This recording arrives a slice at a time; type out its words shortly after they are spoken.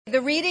The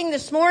reading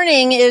this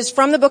morning is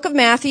from the book of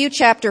Matthew,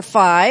 chapter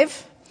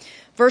 5,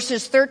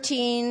 verses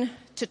 13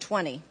 to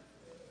 20.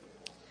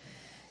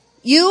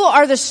 You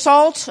are the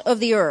salt of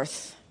the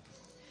earth.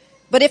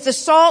 But if the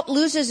salt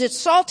loses its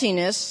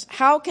saltiness,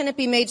 how can it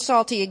be made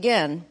salty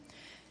again?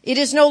 It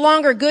is no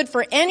longer good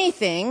for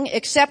anything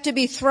except to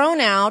be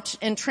thrown out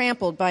and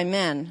trampled by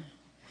men.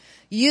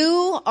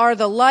 You are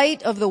the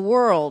light of the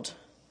world.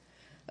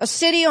 A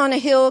city on a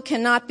hill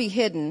cannot be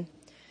hidden.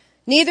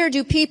 Neither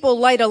do people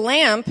light a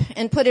lamp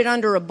and put it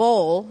under a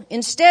bowl.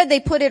 Instead, they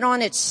put it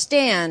on its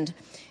stand,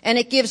 and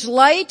it gives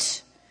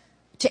light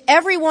to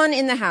everyone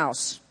in the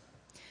house.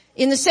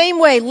 In the same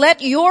way,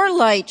 let your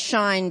light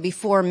shine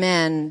before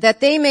men,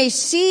 that they may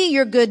see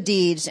your good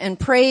deeds and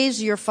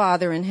praise your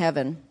Father in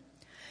heaven.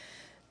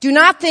 Do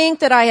not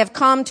think that I have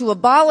come to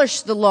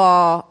abolish the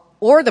law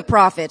or the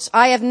prophets.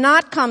 I have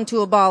not come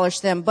to abolish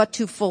them, but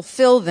to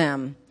fulfill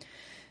them.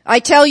 I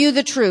tell you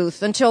the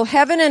truth, until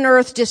heaven and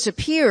earth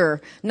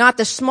disappear, not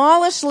the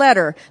smallest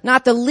letter,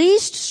 not the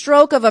least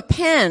stroke of a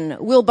pen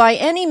will by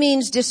any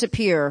means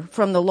disappear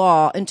from the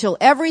law until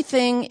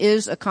everything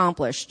is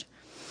accomplished.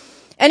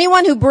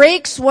 Anyone who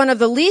breaks one of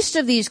the least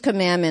of these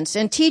commandments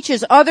and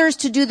teaches others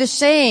to do the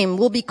same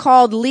will be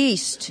called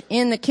least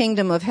in the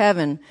kingdom of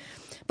heaven.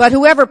 But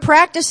whoever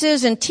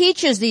practices and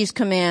teaches these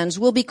commands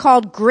will be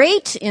called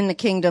great in the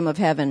kingdom of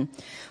heaven.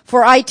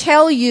 For I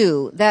tell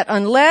you that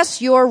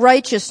unless your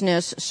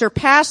righteousness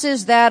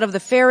surpasses that of the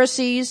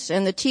Pharisees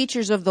and the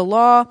teachers of the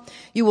law,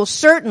 you will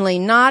certainly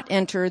not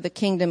enter the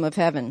kingdom of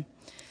heaven.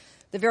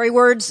 The very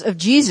words of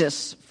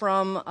Jesus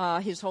from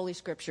his holy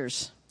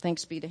scriptures.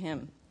 Thanks be to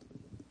him.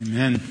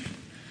 Amen.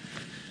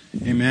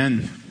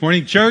 Amen.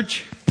 Morning,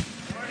 church.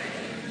 Morning.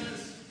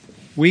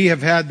 We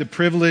have had the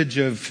privilege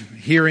of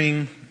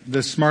hearing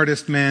the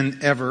smartest man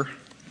ever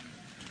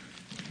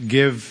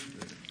give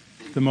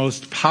the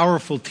most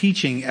powerful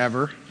teaching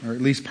ever, or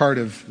at least part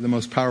of the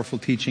most powerful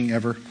teaching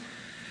ever,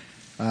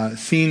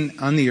 seen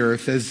on the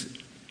earth, as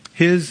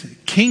his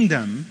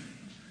kingdom,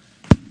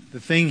 the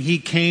thing he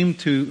came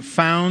to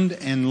found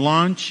and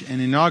launch and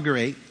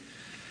inaugurate,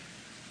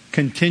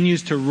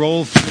 continues to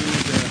roll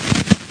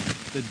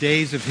through the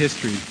days of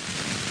history.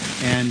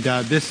 And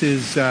this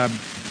is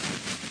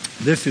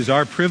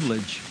our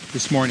privilege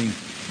this morning.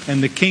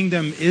 And the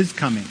kingdom is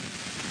coming.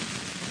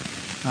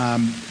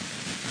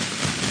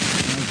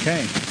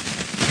 Okay.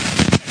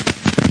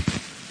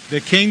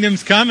 The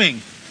kingdom's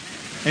coming.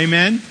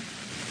 Amen.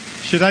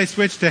 Should I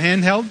switch to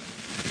handheld?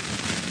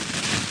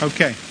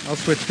 Okay, I'll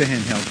switch to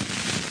handheld.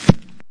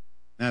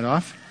 That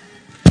off?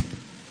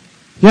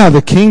 Yeah,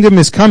 the kingdom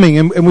is coming.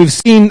 And we've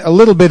seen a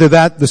little bit of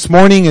that this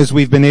morning as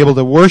we've been able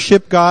to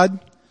worship God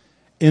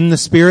in the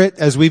Spirit,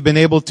 as we've been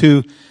able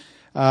to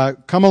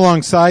come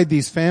alongside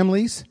these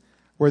families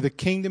where the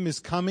kingdom is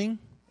coming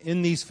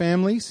in these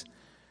families.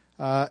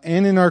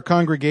 And in our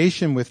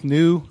congregation with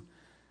new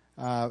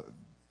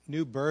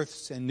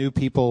births and new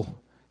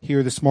people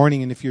here this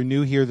morning. And if you're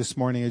new here this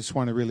morning, I just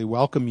want to really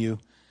welcome you.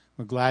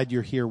 We're glad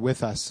you're here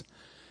with us.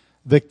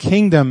 The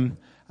kingdom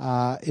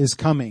is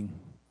coming.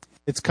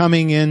 It's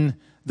coming in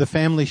the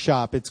family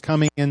shop. It's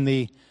coming in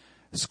the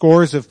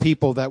scores of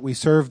people that we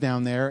serve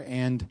down there,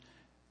 and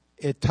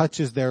it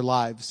touches their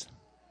lives.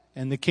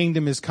 And the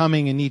kingdom is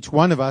coming in each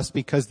one of us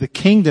because the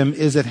kingdom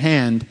is at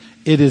hand.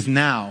 It is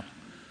now.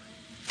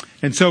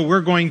 And so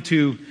we're going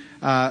to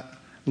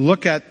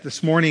look at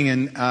this morning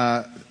and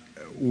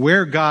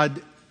where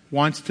God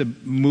wants to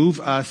move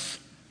us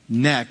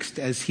next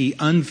as he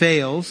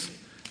unveils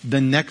the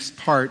next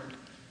part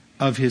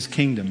of his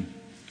kingdom.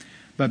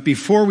 But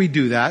before we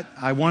do that,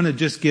 I want to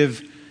just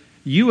give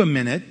you a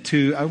minute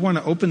I want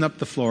to open up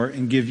the floor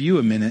and give you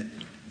a minute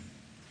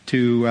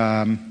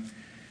to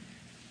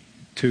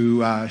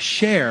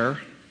share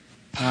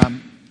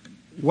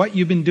what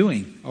you've been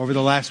doing over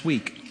the last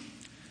week.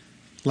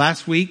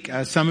 Last week,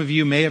 some of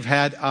you may have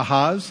had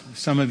ahas.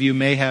 Some of you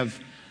may have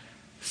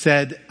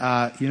said,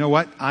 you know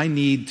what, I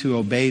need to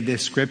obey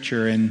this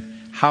scripture,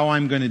 and how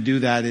I'm going to do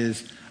that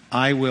is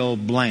I will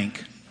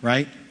blank,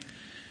 right?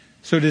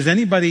 So does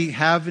anybody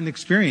have an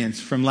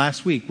experience from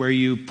last week where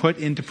you put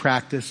into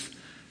practice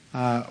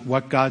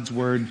what God's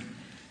Word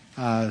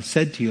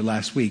said to you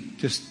last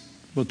week?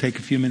 We'll take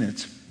a few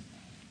minutes.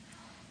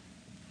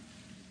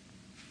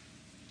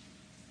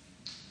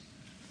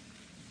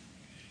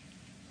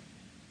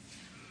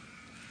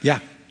 Yeah.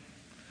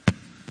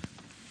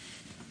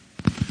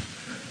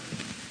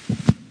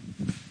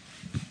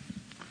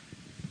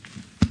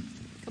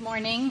 Good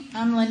morning.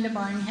 I'm Linda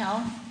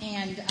Barnhill,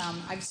 and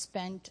I've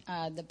spent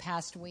the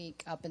past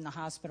week up in the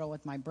hospital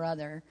with my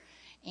brother,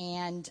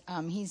 and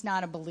he's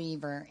not a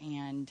believer,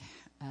 and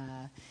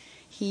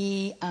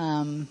he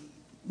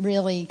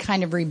really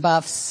kind of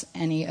rebuffs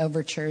any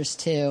overtures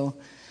to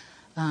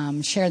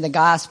share the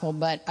gospel.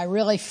 But I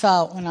really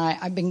felt when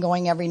I've been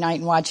going every night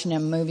and watching a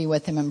movie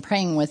with him and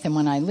praying with him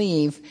when I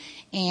leave,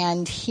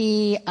 and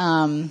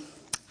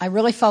I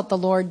really felt the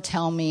Lord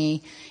tell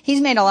me, he's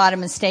made a lot of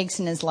mistakes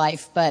in his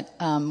life, but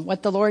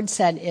what the Lord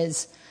said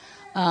is,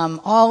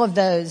 all of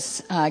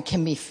those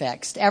can be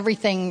fixed.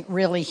 Everything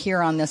really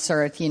here on this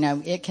earth,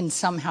 it can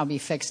somehow be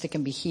fixed. It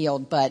can be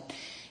healed. But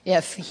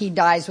if he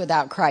dies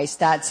without Christ,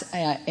 that's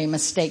a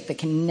mistake that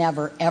can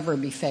never, ever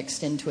be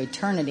fixed into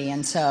eternity.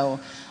 And so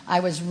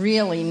I was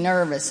really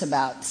nervous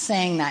about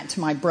saying that to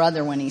my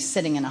brother when he's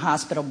sitting in a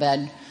hospital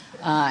bed.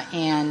 But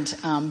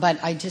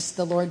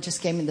the Lord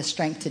just gave me the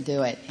strength to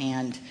do it.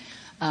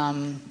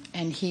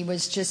 And he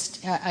was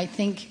just, I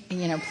think,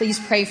 please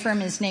pray for him.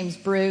 His name's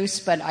Bruce,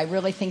 but I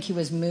really think he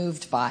was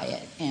moved by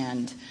it.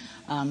 And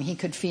he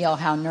could feel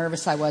how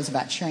nervous I was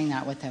about sharing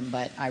that with him.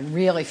 But I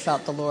really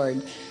felt the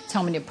Lord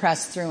tell me to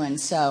press through. And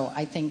so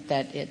I think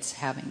that it's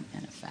having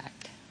an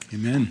effect.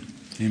 Amen.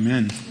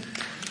 Amen.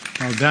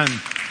 Well done.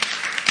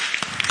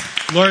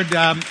 Lord,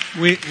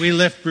 we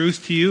lift Bruce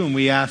to you, and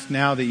we ask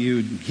now that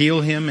you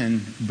heal him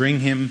and bring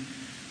him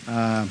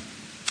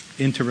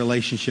into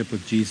relationship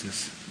with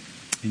Jesus.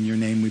 In your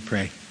name we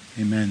pray.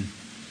 Amen.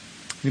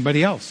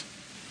 Anybody else?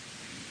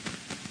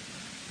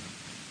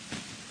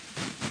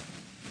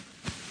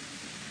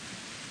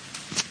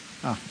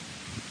 Oh,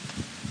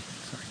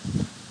 sorry.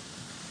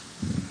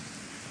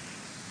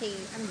 Hey,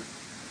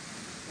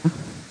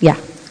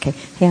 okay.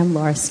 Hey, I'm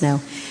Laura Snow.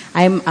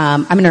 I'm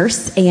a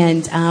nurse,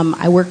 and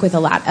I work with a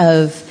lot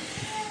of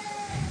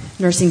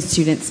nursing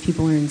students.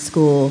 People are in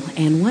school,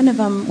 and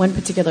one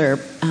particular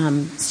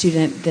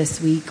student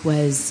this week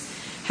was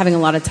having a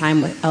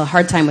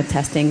hard time with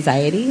test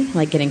anxiety,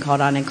 like getting called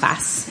on in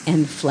class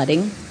and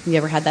flooding. You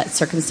ever had that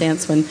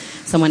circumstance when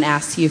someone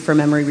asks you for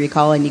memory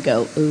recall and you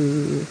go,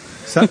 ooh?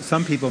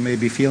 Some people may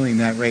be feeling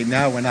that right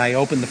now when I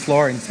open the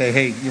floor and say,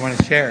 hey, you want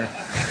to share?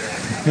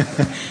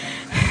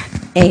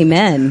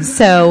 Amen.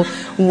 So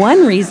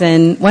one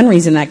reason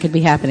that could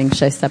be happening,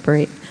 should I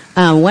separate?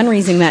 One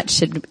reason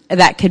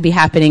that could be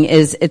happening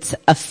is it's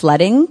a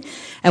flooding.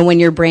 And when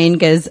your brain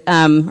goes,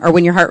 or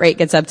when your heart rate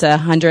gets up to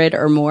 100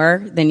 or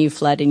more, then you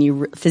flood and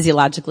you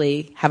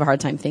physiologically have a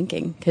hard time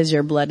thinking because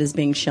your blood is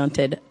being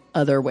shunted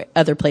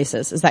other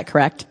places. Is that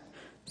correct?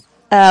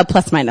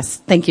 Plus minus.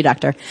 Thank you,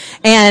 doctor.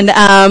 And,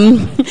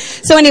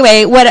 so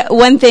anyway,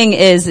 one thing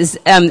is,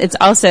 it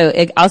also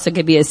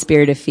could be a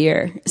spirit of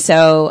fear.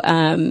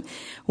 So,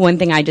 one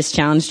thing I just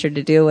challenged her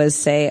to do was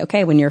say,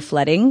 okay, when you're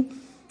flooding,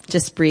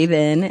 just breathe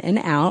in and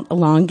out,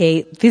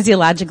 elongate.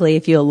 Physiologically,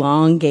 if you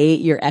elongate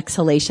your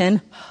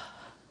exhalation,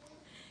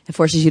 it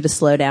forces you to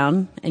slow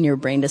down and your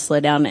brain to slow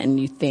down and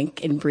you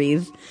think and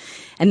breathe.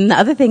 And the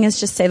other thing is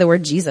just say the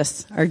word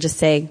Jesus or just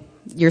say,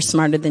 you're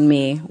smarter than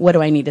me. What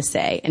do I need to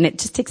say? And it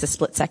just takes a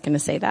split second to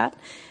say that.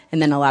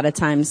 And then a lot of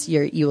times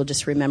you will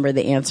just remember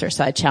the answer.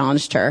 So I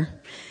challenged her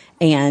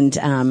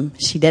and,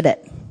 she did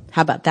it.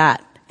 How about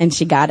that? And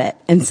she got it.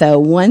 And so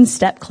one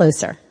step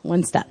closer,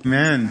 one step.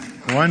 Amen.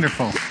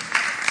 Wonderful.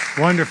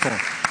 Wonderful.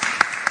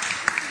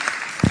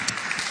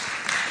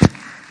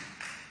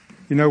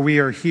 We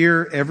are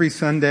here every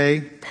Sunday.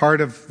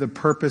 Part of the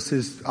purpose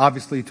is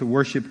obviously to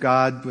worship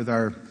God with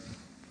our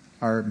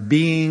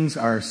beings,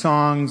 our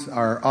songs,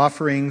 our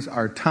offerings,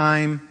 our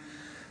time,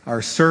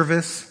 our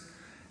service.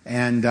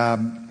 And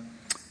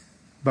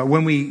but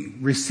when we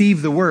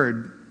receive the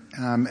word,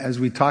 as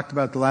we talked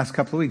about the last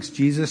couple of weeks,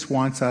 Jesus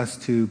wants us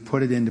to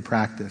put it into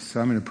practice. So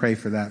I'm going to pray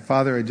for that.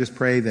 Father, I just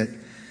pray that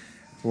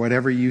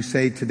whatever you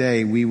say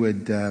today, we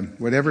would,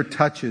 whatever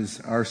touches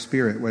our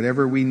spirit,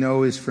 whatever we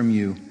know is from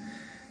you,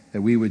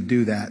 that we would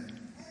do that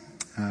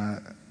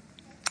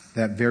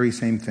very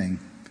same thing,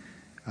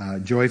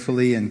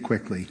 joyfully and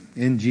quickly.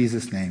 In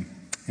Jesus' name,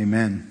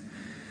 amen.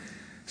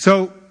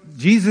 So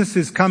Jesus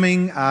is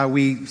coming.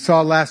 We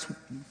saw last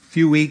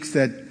few weeks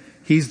that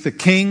he's the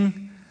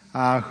King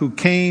who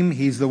came.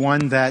 He's the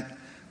one that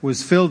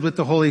was filled with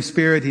the Holy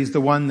Spirit. He's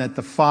the one that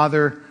the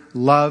Father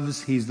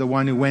loves. He's the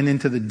one who went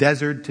into the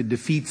desert to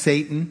defeat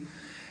Satan.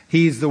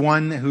 He's the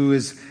one who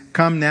has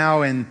come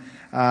now and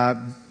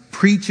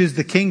preaches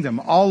the kingdom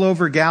all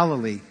over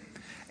Galilee.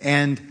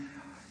 And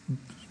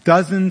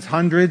dozens,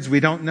 hundreds, we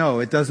don't know,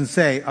 it doesn't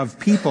say, of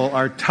people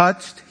are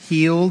touched,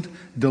 healed,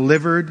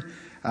 delivered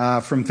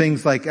from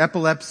things like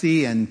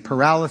epilepsy and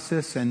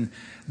paralysis. And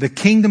the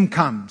kingdom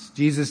comes.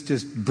 Jesus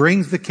just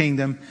brings the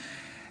kingdom.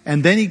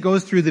 And then he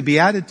goes through the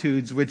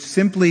Beatitudes, which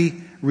simply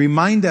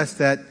remind us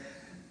that,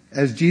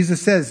 as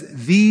Jesus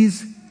says,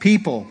 these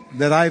people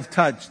that I've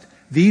touched,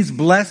 these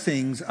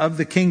blessings of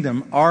the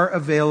kingdom are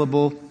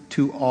available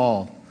to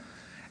all.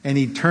 And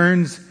he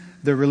turns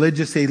the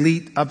religious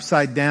elite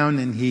upside down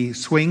and he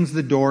swings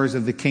the doors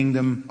of the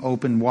kingdom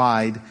open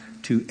wide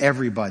to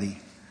everybody.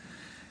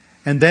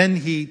 And then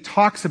he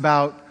talks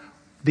about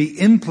the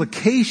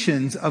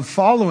implications of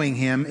following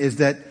him is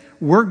that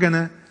we're going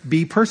to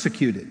be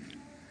persecuted.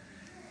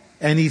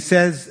 And he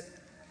says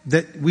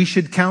that we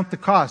should count the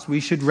cost. We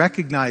should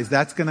recognize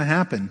that's going to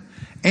happen.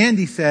 And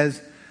he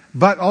says,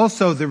 but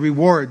also the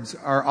rewards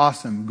are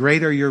awesome.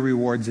 Great are your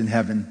rewards in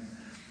heaven.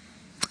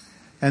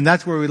 And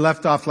that's where we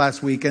left off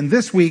last week. And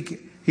this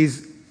week,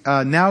 he's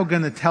now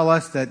going to tell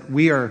us that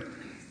we are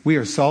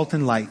salt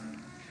and light.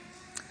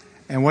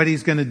 And what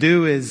he's going to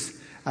do is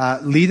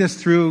lead us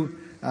through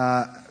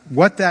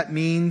what that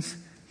means.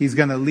 He's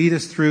going to lead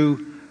us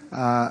through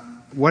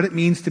what it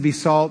means to be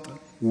salt,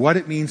 what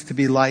it means to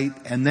be light,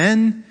 and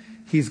then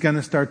he's going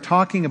to start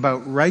talking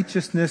about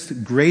righteousness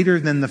greater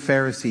than the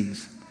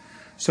Pharisees.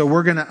 So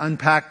we're going to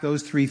unpack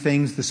those three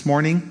things this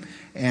morning,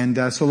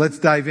 and so let's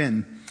dive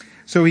in.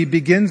 So he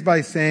begins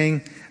by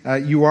saying,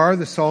 you are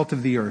the salt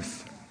of the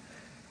earth.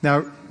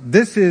 Now,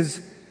 this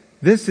is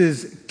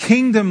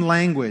kingdom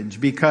language,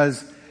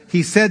 because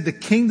he said the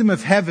kingdom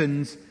of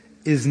heavens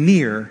is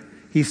near.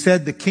 He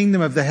said the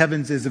kingdom of the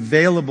heavens is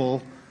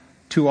available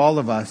to all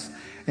of us.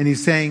 And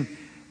he's saying,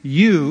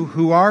 you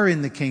who are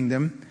in the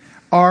kingdom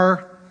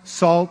are the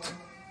salt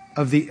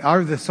of the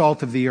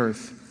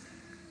earth.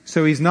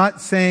 So he's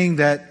not saying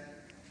that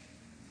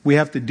we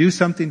have to do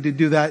something to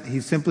do that.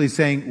 He's simply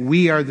saying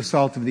we are the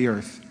salt of the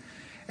earth.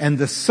 And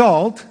the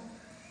salt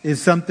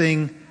is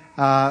something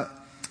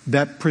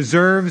that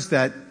preserves,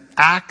 that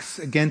acts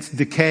against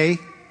decay.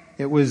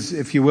 It was,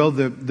 if you will,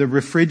 the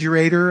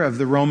refrigerator of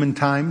the Roman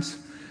times.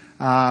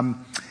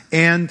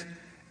 And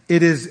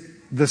it is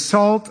the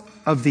salt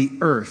of the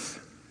earth.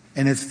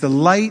 And it's the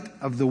light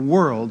of the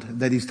world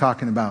that he's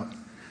talking about.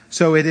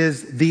 So it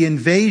is the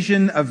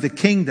invasion of the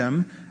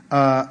kingdom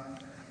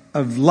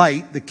of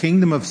light, the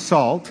kingdom of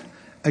salt,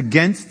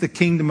 against the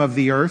kingdom of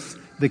the earth,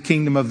 the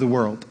kingdom of the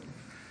world.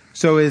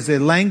 So it is a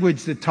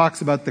language that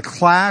talks about the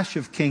clash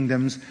of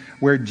kingdoms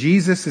where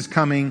Jesus is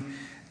coming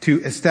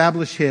to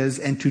establish his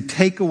and to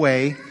take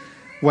away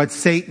what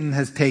Satan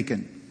has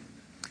taken.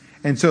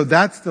 And so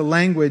that's the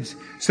language.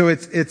 So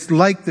it's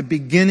like the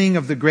beginning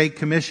of the Great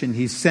Commission.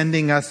 He's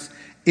sending us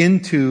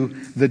into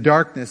the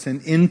darkness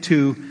and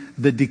into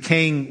the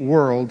decaying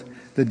world,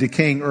 the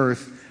decaying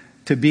earth,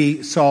 to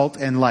be salt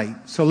and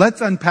light. So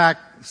let's unpack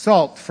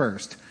salt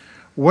first.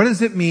 What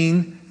does it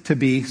mean to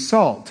be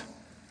salt?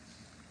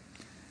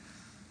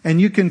 And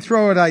you can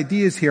throw out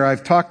ideas here.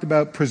 I've talked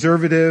about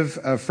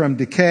preservative from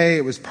decay.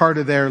 It was part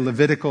of their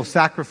Levitical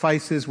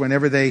sacrifices.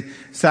 Whenever they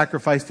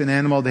sacrificed an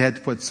animal, they had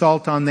to put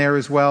salt on there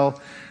as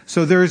well.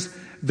 So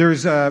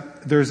there's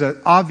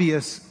an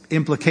obvious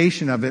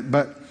implication of it.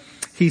 But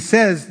he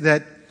says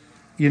that,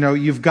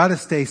 you've got to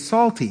stay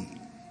salty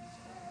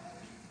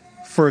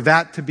for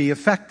that to be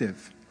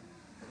effective.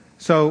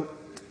 So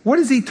what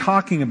is he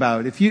talking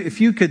about? If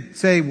you could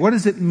say, what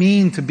does it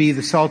mean to be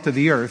the salt of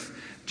the earth?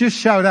 Just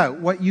shout out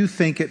what you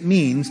think it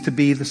means to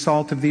be the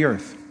salt of the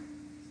earth.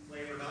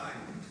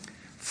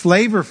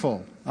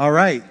 Flavorful. All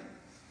right.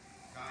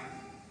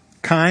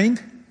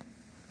 Kind.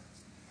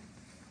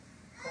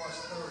 Cause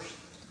thirst.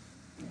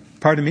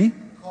 Pardon me?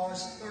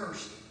 Cause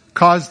thirst.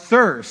 Cause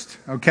thirst.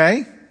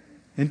 Okay.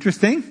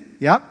 Interesting.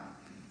 Yep.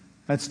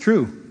 That's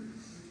true.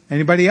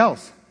 Anybody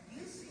else?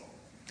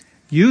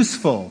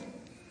 Useful.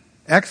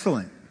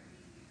 Excellent.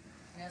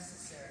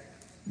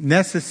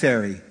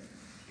 Necessary.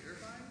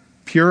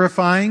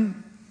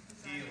 Purifying.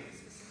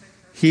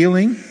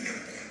 Healing.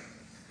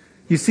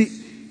 You see,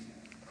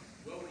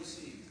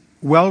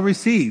 well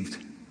received.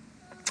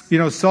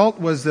 Salt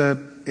was,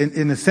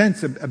 in a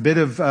sense, a bit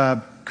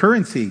of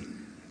currency.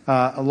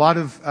 A lot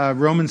of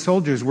Roman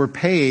soldiers were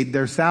paid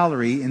their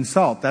salary in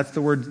salt. That's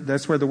the word.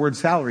 That's where the word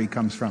salary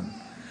comes from.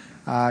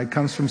 It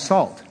comes from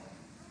salt.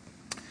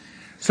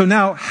 So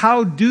now,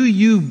 how do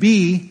you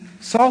be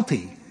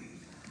salty?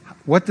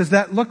 What does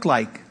that look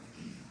like?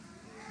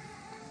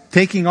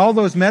 Taking all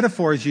those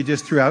metaphors you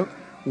just threw out,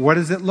 what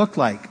does it look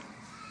like?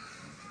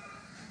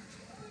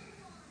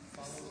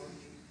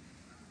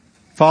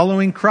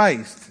 Following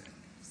Christ.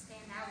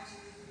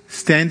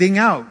 Standing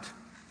out.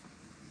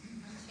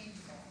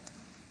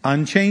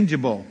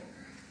 Unchangeable.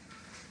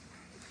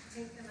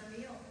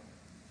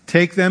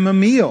 Take them a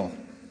meal.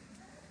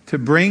 To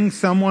bring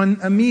someone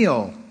a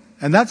meal.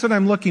 And that's what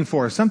I'm looking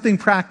for. Something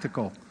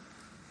practical.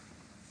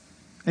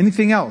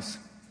 Anything else?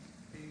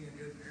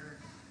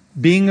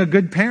 Being a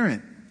good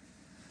parent.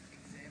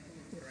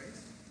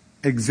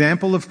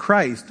 Example of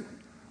Christ.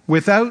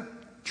 Without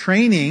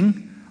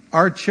training,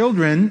 our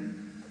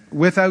children,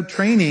 without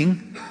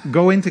training,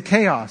 go into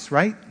chaos,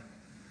 right?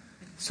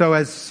 So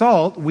as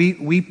salt,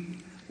 we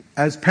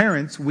as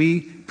parents, we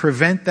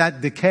prevent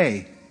that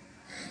decay.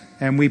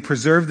 And we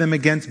preserve them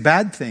against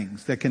bad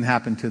things that can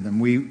happen to them.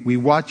 We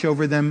watch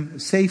over them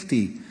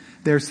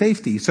their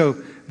safety. So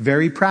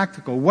very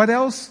practical. What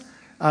else?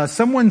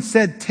 Someone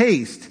said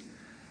taste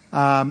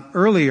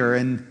earlier,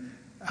 and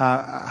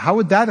how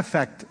would that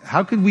affect?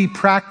 How could we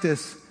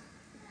practice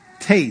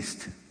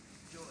taste?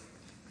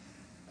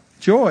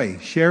 Joy.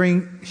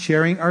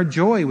 Sharing our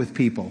joy with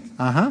people.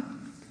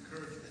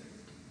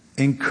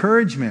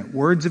 Encouragement.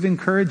 Words of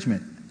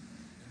encouragement.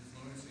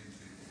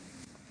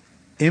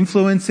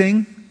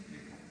 Influencing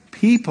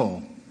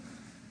people.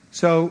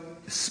 So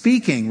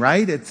speaking,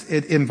 right?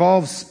 It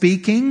involves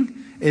speaking.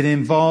 It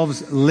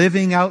involves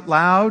living out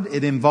loud.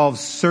 It involves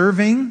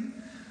serving.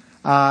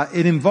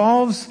 It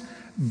involves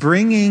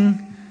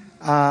bringing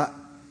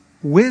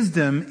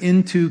wisdom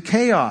into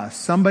chaos.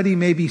 Somebody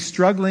may be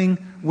struggling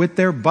with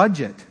their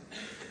budget.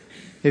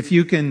 If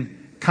you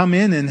can come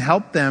in and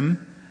help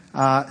them,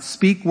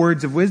 speak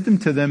words of wisdom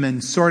to them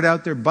and sort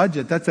out their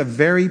budget, that's a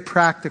very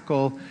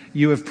practical,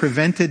 you have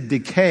prevented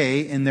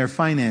decay in their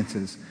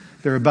finances.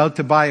 They're about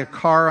to buy a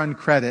car on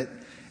credit,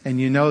 and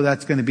you know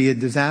that's going to be a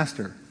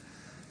disaster.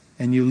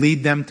 And you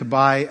lead them to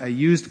buy a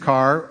used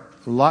car,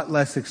 a lot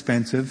less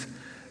expensive,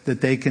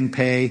 that they can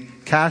pay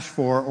cash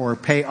for or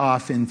pay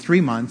off in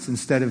 3 months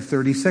instead of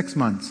 36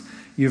 months.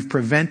 You've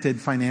prevented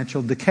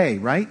financial decay,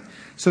 right?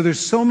 So there's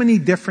so many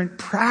different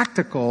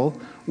practical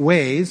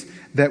ways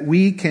that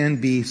we can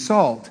be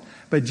salt.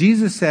 But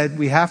Jesus said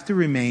we have to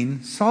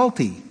remain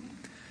salty.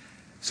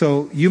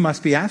 So you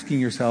must be asking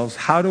yourselves,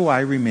 how do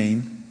I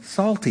remain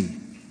salty?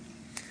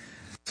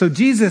 So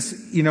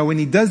Jesus, when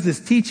he does this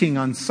teaching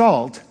on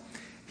salt,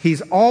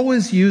 he's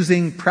always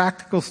using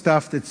practical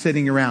stuff that's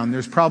sitting around.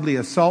 There's probably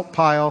a salt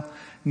pile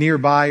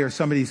nearby, or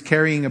somebody's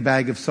carrying a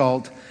bag of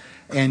salt,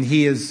 and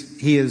he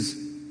has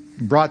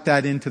brought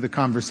that into the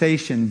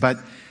conversation. But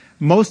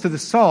most of the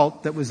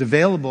salt that was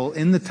available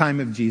in the time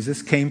of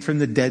Jesus came from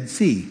the Dead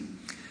Sea.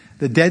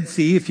 The Dead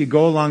Sea, if you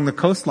go along the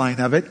coastline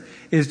of it,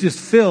 is just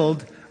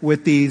filled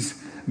with these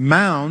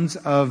mounds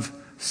of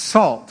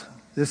salt.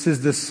 This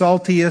is the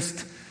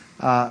saltiest,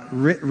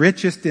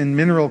 richest in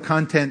mineral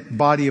content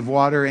body of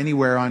water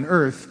anywhere on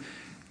earth.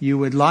 You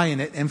would lie in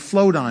it and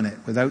float on it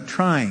without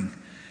trying.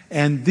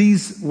 And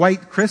these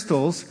white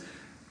crystals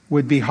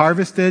would be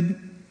harvested,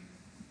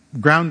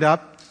 ground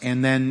up,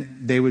 and then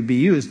they would be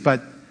used.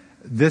 But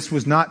this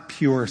was not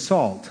pure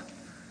salt.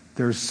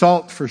 There's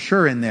salt for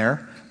sure in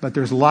there, but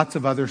there's lots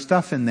of other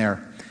stuff in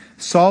there.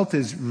 Salt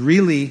is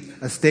really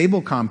a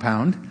stable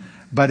compound,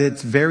 but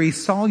it's very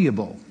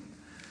soluble.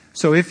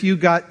 So if you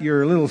got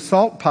your little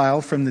salt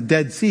pile from the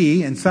Dead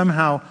Sea and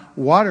somehow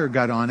water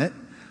got on it,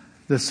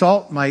 the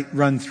salt might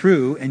run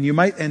through and you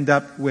might end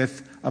up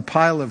with a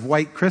pile of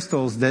white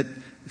crystals that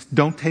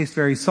don't taste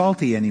very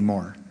salty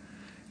anymore.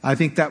 I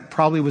think that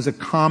probably was a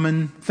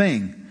common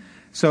thing.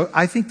 So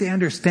I think they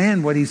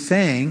understand what he's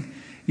saying.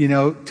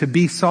 To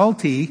be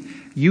salty,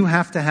 you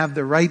have to have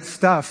the right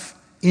stuff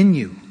in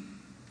you.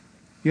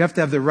 You have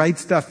to have the right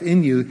stuff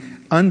in you,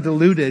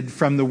 undiluted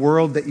from the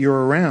world that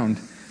you're around.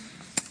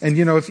 And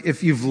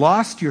if you've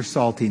lost your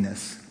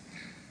saltiness,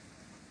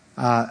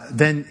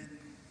 then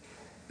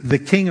the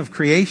King of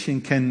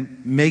creation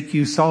can make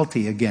you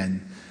salty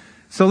again.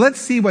 So let's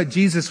see what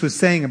Jesus was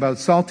saying about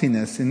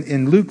saltiness.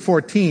 In Luke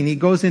 14, he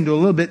goes into a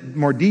little bit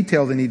more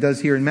detail than he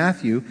does here in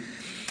Matthew.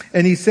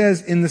 And he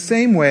says, in the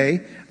same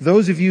way,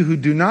 those of you who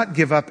do not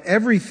give up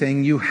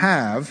everything you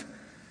have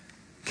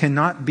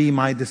cannot be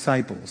my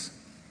disciples.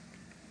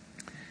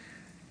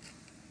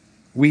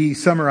 We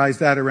summarize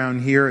that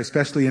around here,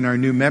 especially in our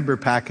new member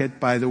packet,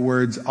 by the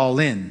words all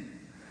in.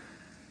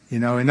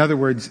 In other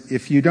words,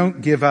 if you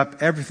don't give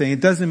up everything, it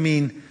doesn't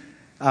mean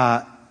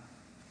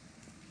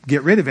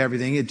get rid of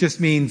everything. It just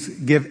means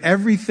give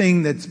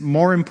everything that's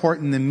more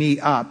important than me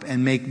up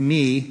and make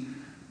me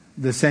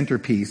the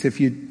centerpiece. If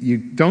you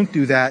don't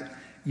do that,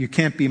 you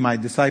can't be my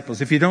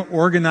disciples. If you don't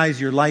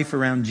organize your life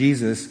around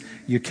Jesus,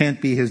 you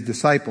can't be his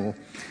disciple.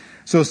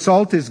 So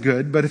salt is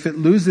good, but if it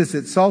loses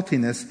its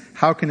saltiness,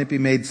 how can it be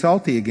made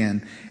salty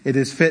again? It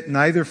is fit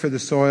neither for the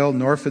soil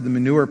nor for the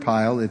manure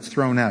pile. It's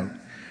thrown out.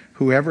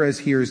 Whoever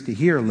has ears to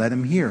hear, let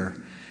him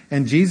hear.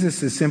 And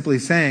Jesus is simply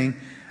saying,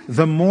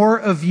 the more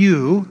of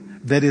you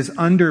that is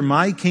under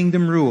my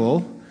kingdom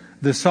rule,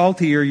 the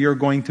saltier you're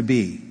going to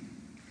be.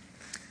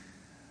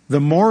 The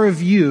more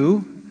of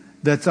you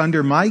that's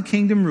under my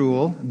kingdom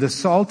rule, the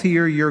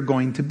saltier you're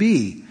going to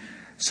be.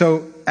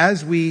 So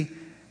as we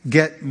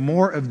get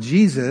more of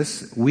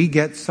Jesus, we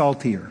get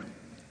saltier.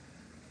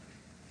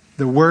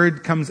 The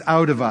word comes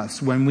out of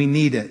us when we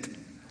need it.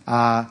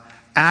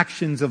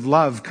 Actions of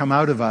love come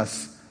out of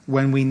us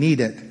when we need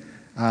it.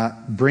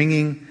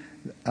 Bringing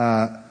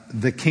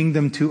the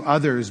kingdom to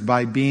others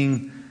by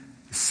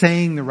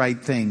saying the right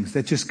things.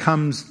 That just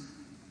comes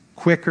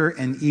quicker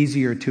and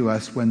easier to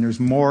us when there's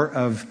more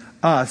of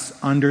us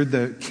under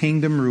the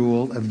kingdom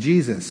rule of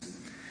Jesus.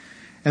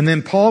 And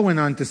then Paul went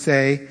on to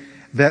say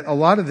that a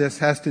lot of this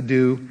has to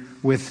do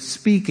with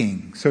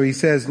speaking. So he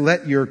says,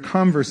 let your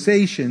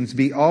conversations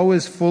be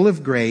always full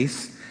of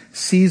grace,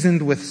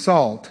 seasoned with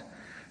salt,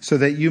 so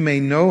that you may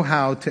know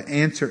how to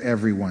answer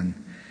everyone.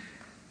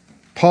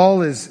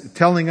 Paul is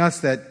telling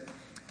us that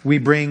we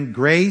bring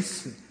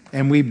grace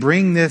and we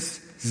bring this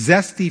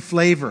zesty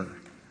flavor,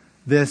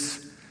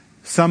 this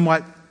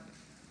somewhat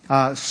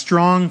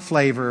strong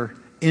flavor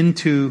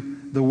into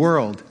the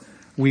world.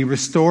 We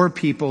restore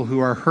people who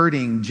are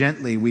hurting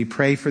gently. We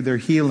pray for their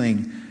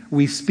healing.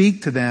 We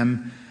speak to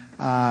them,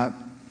 and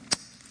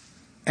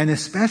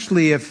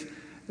especially if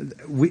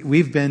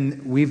we've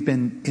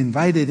been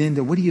invited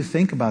into, what do you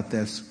think about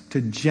this? To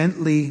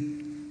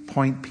gently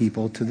point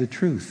people to the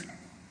truth.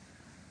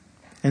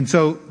 And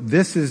so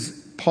this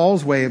is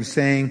Paul's way of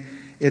saying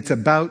it's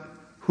about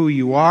who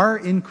you are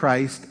in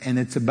Christ, and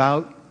it's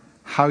about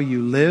how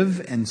you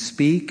live and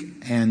speak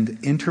and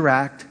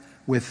interact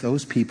with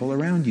those people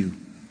around you.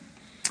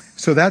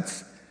 So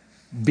that's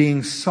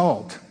being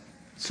salt.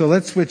 So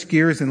let's switch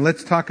gears and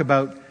let's talk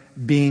about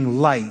being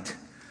light.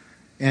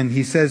 And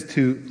he says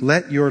to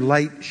let your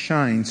light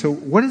shine. So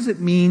what does it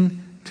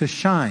mean to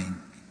shine?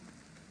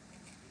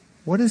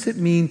 What does it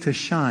mean to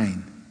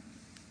shine?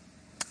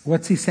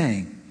 What's he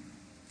saying?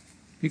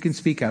 You can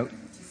speak out.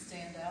 To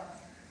stand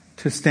out.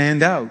 To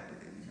stand out.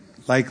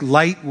 Like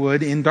light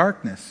would in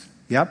darkness.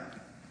 Yep.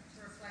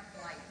 To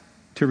reflect light.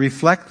 To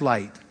reflect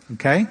light.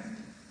 Okay?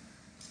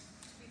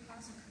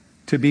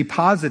 To be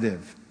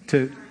positive.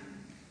 To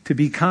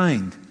be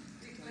kind.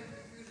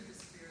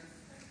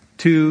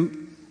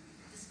 To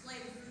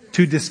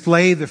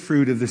display the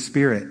fruit of the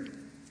Spirit.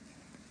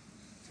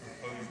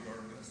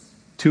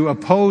 To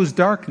oppose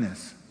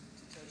darkness.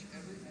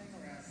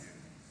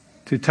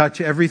 To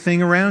touch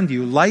everything around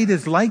you. Light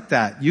is like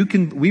that.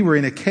 We were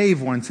in a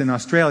cave once in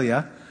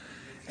Australia,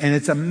 and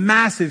it's a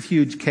massive,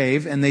 huge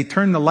cave, and they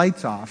turn the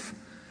lights off,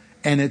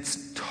 and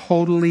it's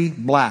totally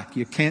black.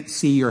 You can't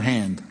see your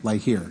hand, like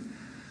here.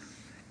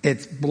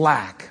 It's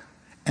black.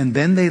 And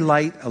then they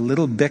light a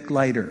little Bic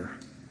lighter.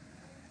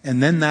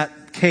 And then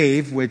that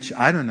cave, which,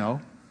 I don't know,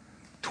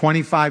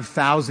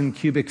 25,000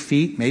 cubic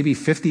feet, maybe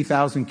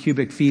 50,000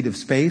 cubic feet of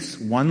space,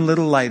 one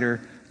little lighter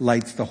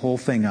lights the whole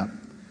thing up.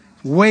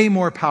 Way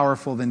more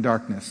powerful than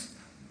darkness.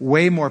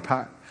 Way more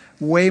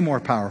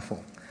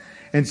powerful.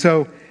 And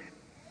so,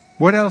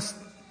 what else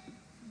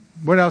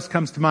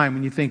comes to mind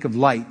when you think of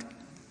light?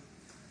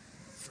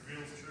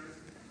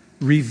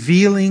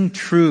 Revealing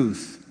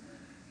truth.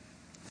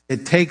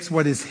 It takes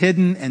what is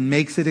hidden and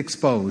makes it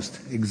exposed.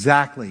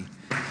 Exactly.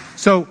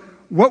 So,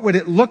 what would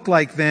it look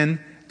like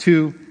then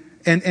to,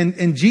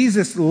 and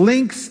Jesus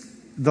links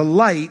the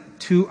light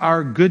to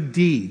our good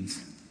deeds.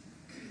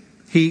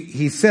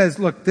 He says,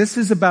 look, this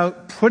is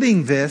about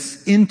putting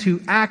this into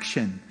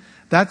action.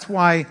 That's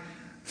why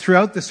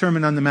throughout the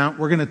Sermon on the Mount,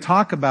 we're going to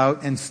talk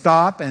about and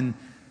stop and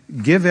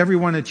give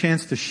everyone a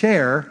chance to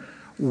share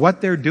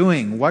what they're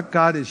doing, what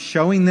God is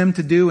showing them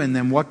to do, and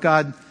then what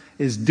God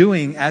is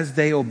doing as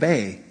they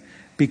obey.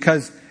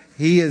 Because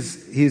he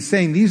is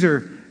saying these are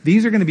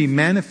going to be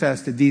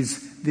manifested.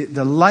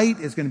 The light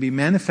is going to be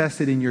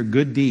manifested in your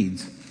good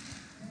deeds.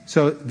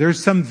 So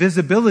there's some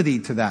visibility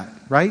to that,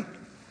 right?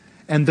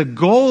 And the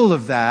goal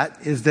of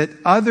that is that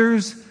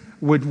others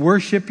would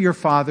worship your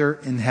Father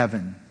in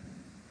heaven.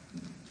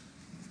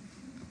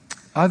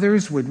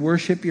 Others would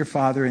worship your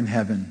Father in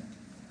heaven.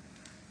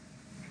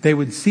 They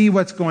would see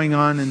what's going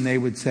on and they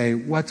would say,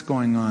 what's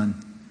going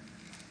on?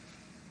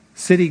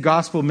 City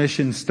Gospel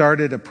Mission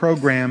started a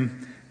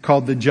program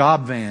called the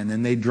Job Van,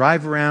 and they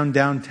drive around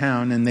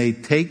downtown and they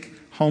take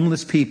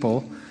homeless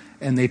people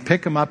and they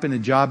pick them up in a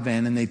job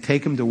van and they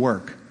take them to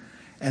work.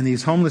 And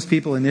these homeless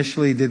people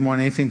initially didn't want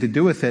anything to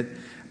do with it,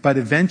 but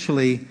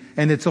eventually,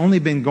 and it's only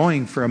been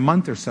going for a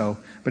month or so,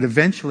 but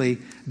eventually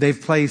they've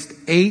placed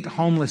 8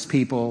 homeless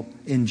people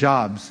in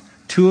jobs.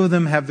 2 of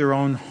them have their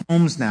own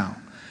homes now.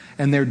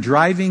 And they're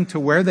driving to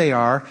where they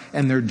are,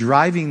 and they're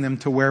driving them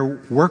to where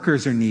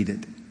workers are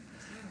needed.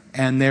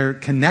 And they're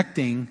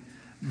connecting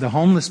the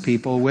homeless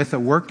people with a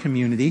work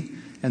community,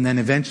 and then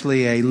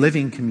eventually a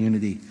living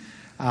community.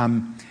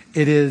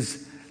 It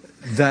is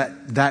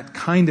that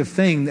kind of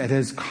thing that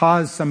has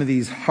caused some of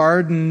these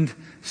hardened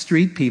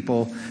street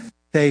people to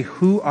say,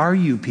 who are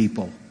you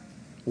people?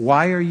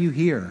 Why are you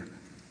here?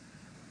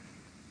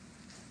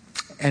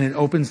 And it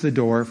opens the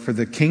door for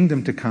the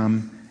kingdom to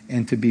come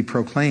and to be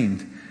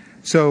proclaimed.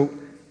 So,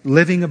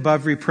 living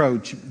above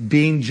reproach,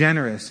 being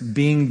generous,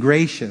 being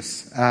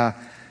gracious,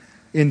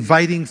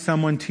 inviting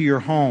someone to your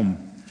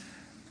home,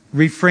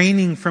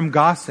 refraining from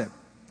gossip,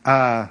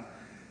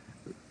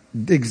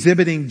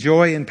 exhibiting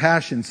joy and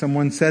passion.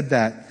 Someone said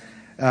that.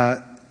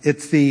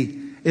 It's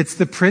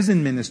the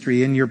prison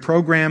ministry. In your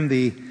program,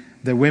 the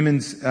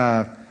women's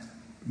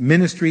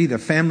ministry, the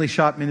family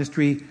shop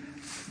ministry,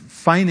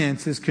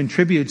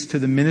 contributes to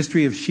the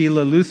ministry of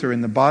Sheila Luther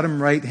in the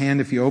bottom right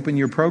hand if you open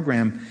your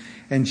program.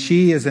 And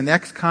she is an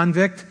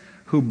ex-convict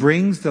who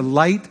brings the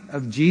light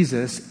of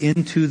Jesus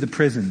into the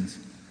prisons.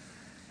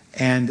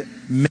 And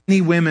many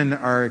women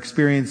are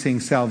experiencing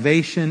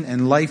salvation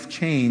and life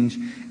change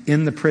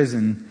in the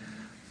prison.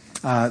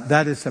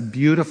 That is a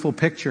beautiful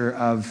picture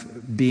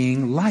of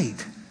being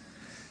light.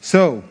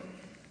 So,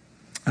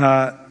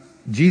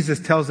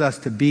 Jesus tells us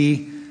to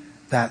be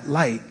that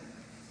light.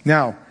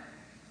 Now,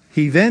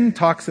 he then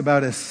talks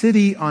about a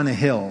city on a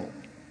hill.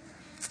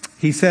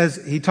 He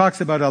talks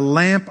about a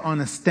lamp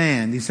on a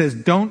stand. He says,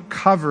 don't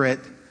cover it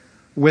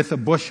with a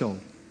bushel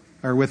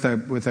or with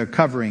a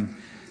covering,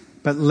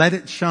 but let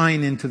it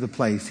shine into the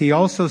place. He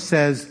also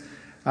says,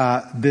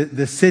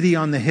 the city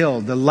on the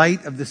hill, the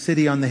light of the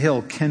city on the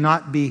hill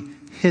cannot be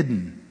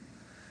hidden.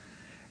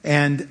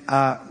 And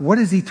what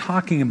is he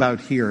talking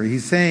about here?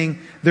 He's saying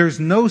there's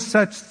no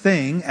such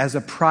thing as a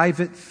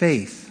private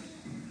faith.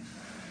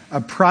 A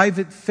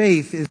private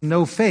faith is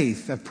no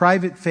faith. A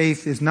private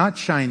faith is not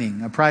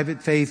shining. A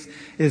private faith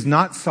is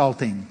not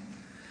salting.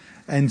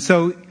 And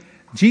so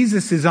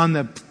Jesus is on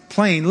the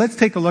plain. Let's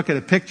take a look at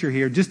a picture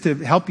here just to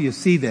help you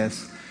see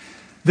this.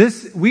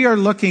 We are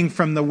looking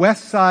from the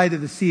west side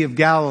of the Sea of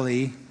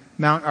Galilee,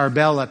 Mount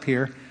Arbel up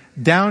here,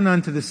 down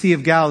onto the Sea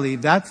of Galilee.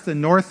 That's the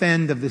north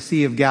end of the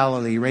Sea of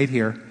Galilee right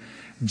here.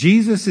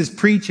 Jesus is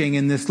preaching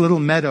in this little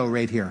meadow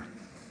right here.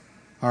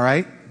 All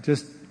right?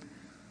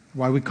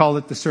 Why we call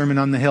it the Sermon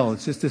on the Hill.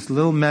 It's just this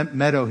little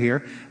meadow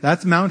here.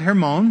 That's Mount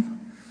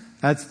Hermon.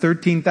 That's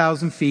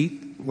 13,000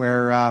 feet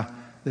where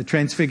the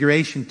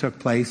Transfiguration took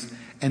place.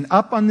 And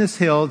up on this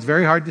hill, it's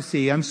very hard to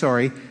see, I'm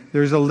sorry,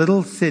 there's a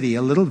little city,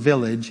 a little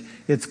village.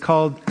 It's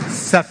called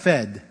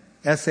Safed,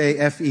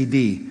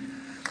 S-A-F-E-D.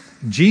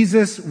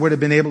 Jesus would have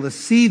been able to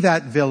see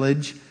that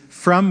village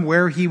from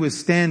where he was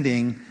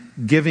standing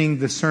giving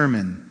the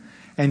sermon.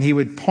 And he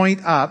would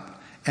point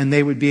up and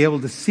they would be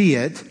able to see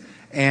it.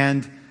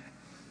 And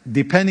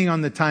depending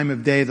on the time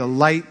of day, the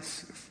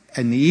lights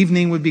in the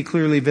evening would be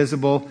clearly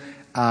visible.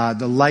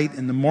 The light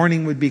in the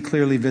morning would be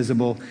clearly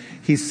visible.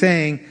 He's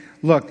saying,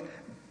 look,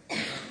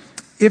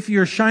 if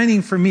you're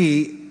shining for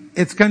me,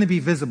 it's going to be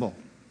visible.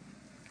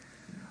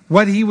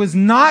 What he was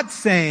not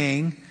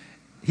saying,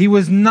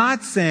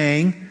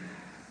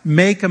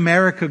 make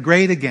America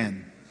great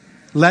again.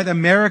 Let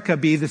America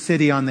be the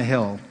city on the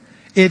hill.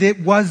 It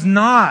was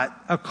not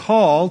a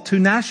call to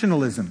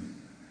nationalism.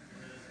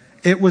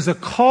 It was a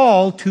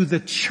call to the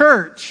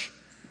church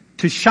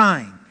to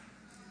shine.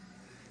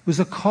 It was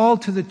a call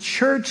to the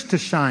church to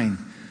shine.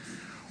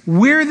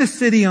 We're the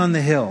city on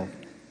the hill.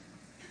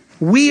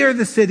 We are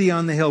the city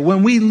on the hill.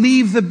 When we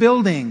leave the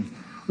building,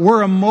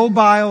 we're a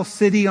mobile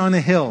city on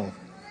a hill.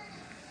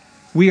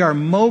 We are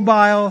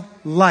mobile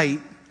light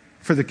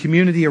for the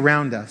community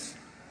around us.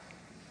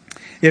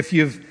 If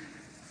you've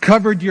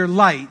covered your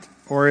light,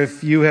 or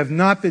if you have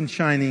not been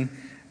shining,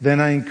 then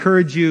I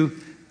encourage you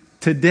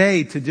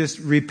today to just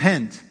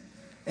repent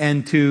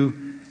and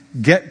to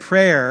get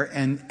prayer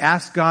and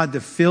ask God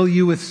to fill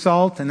you with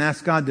salt and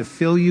ask God to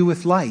fill you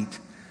with light.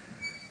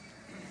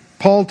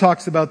 Paul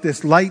talks about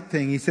this light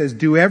thing. He says,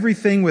 do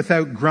everything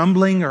without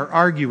grumbling or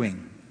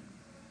arguing.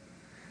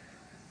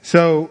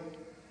 So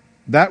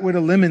that would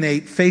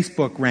eliminate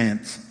Facebook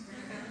rants.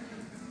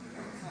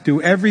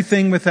 Do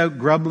everything without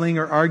grumbling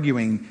or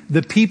arguing.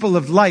 The people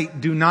of light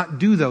do not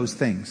do those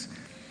things.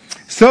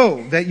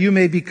 So that you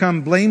may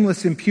become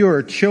blameless and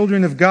pure,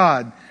 children of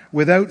God,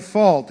 without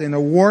fault in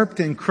a warped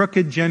and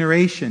crooked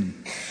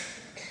generation.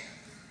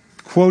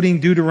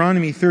 Quoting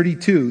Deuteronomy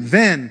 32,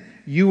 then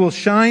you will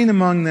shine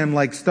among them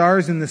like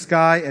stars in the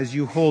sky as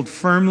you hold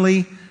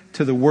firmly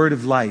to the word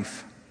of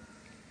life.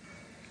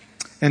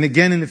 And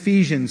again in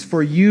Ephesians,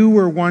 for you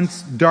were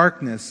once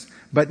darkness,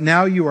 but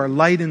now you are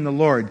light in the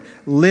Lord.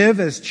 Live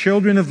as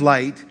children of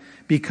light,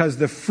 because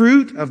the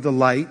fruit of the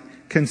light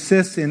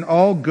consists in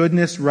all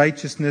goodness,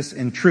 righteousness,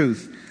 and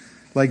truth.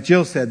 Like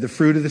Jill said, the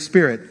fruit of the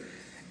Spirit.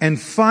 And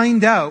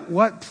find out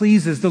what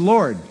pleases the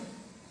Lord.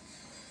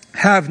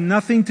 Have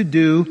nothing to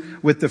do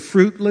with the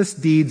fruitless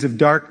deeds of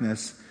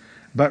darkness,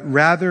 but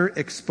rather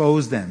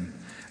expose them.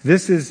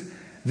 This is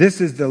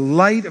the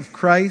light of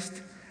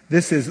Christ.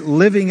 This is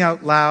living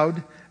out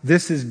loud.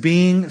 This is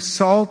being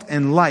salt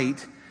and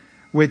light,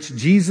 which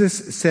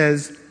Jesus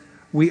says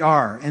we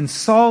are. And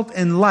salt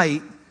and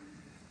light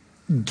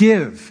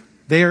give.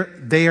 They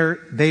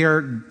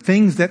are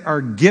things that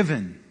are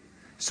given.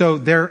 So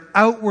they're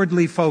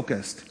outwardly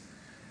focused.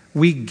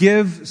 We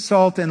give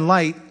salt and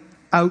light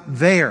out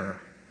there.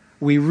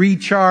 We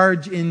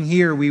recharge in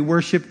here. We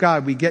worship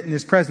God. We get in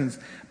His presence.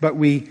 But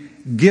we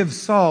give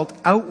salt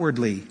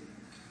outwardly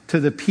to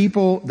the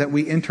people that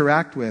we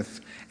interact with.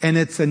 And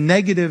it's a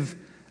negative,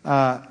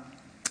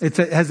 it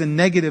has a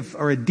negative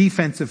or a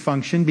defensive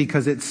function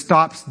because it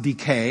stops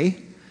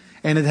decay.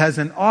 And it has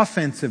an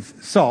offensive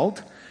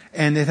salt.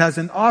 And it has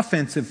an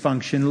offensive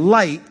function.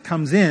 Light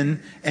comes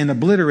in and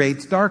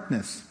obliterates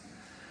darkness.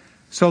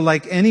 So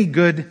like any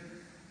good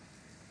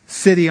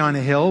city on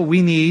a hill,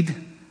 we need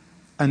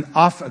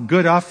a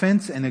good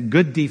offense and a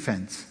good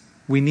defense.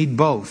 We need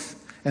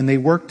both. And they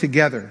work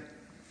together.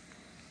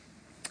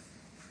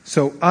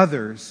 So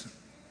others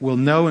will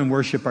know and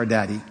worship our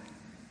Daddy.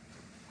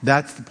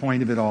 That's the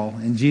point of it all.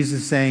 And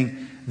Jesus is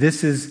saying,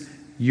 this is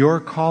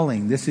your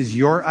calling. This is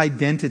your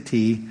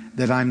identity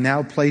that I'm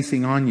now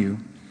placing on you.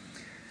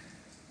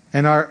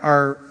 And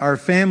our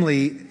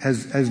family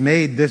has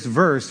made this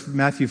verse,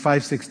 Matthew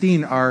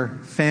 5:16, our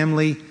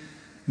family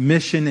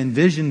mission and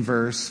vision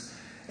verse.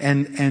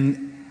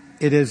 And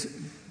it has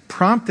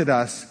prompted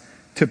us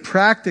to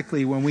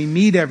practically, when we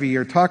meet every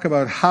year, talk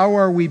about how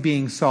are we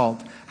being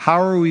salt?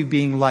 How are we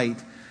being light?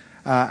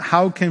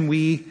 How can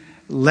we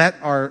let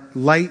our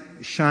light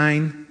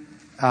shine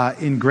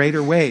in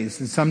greater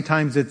ways? And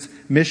sometimes it's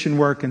mission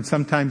work, and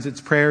sometimes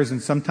it's prayers,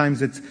 and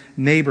sometimes it's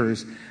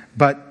neighbors.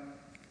 But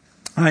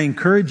I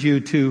encourage you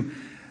to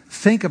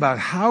think about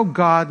how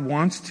God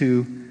wants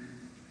to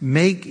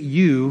make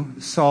you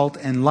salt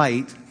and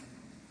light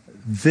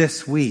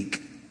this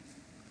week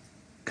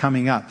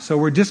coming up. So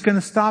we're just going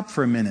to stop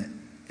for a minute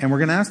and we're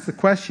going to ask the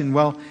question,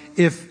 well,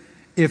 if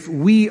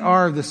we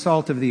are the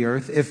salt of the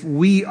earth, if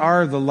we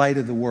are the light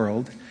of the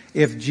world,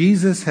 if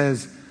Jesus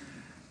has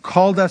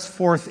called us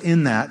forth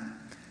in that,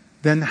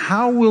 then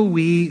how will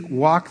we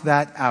walk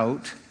that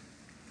out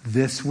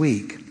this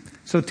week?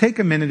 So take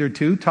a minute or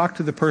two, talk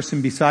to the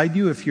person beside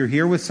you. If you're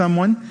here with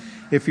someone,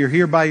 if you're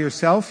here by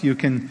yourself, you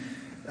can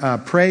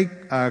pray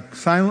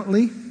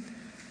silently.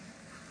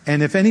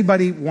 And if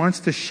anybody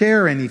wants to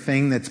share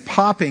anything that's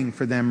popping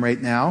for them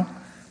right now,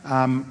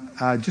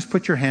 just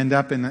put your hand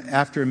up, and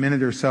after a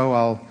minute or so,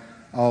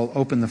 I'll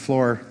open the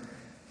floor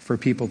for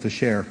people to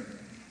share.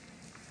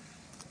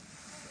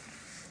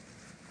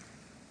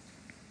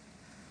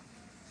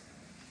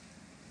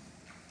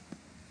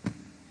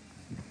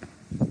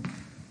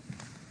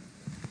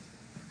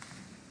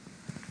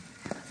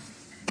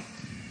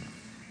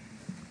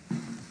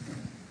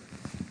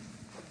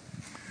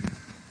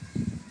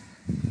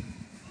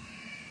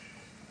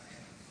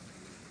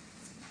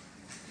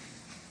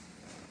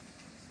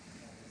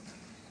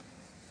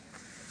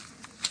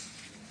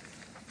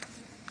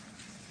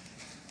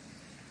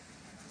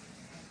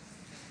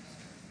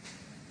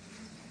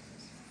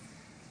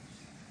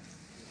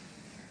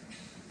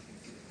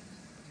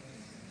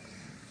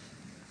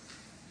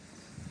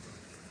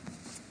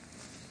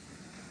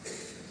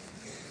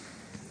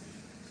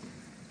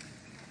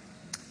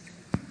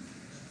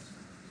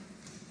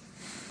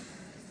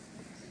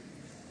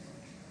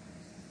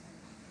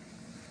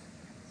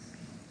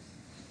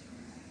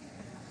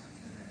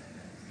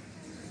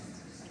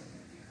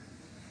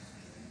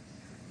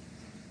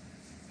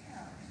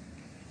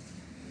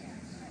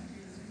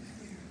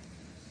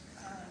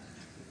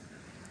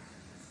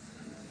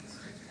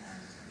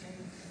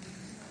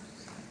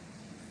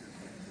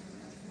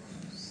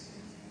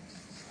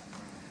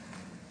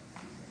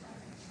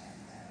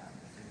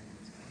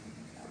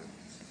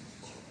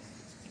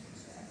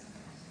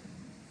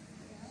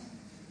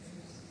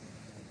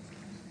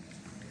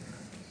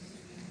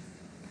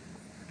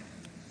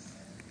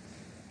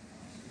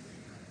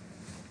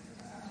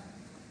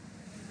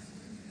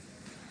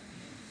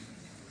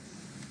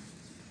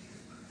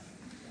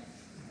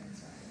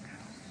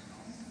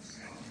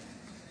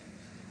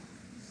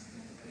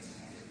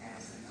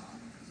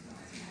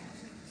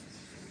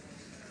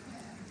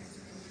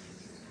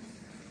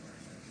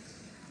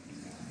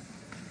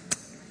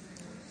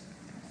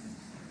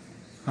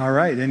 All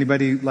right.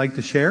 Anybody like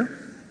to share?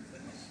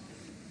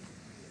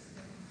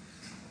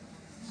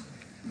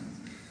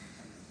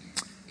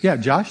 Yeah,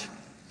 Josh?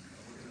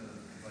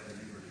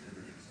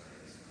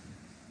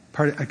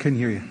 I couldn't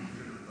hear you.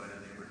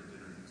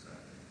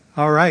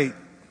 All right.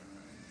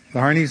 The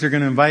Harneys are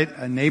going to invite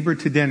a neighbor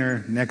to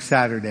dinner next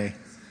Saturday.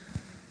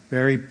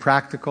 Very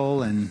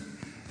practical and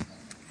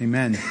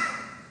amen.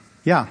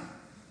 Yeah.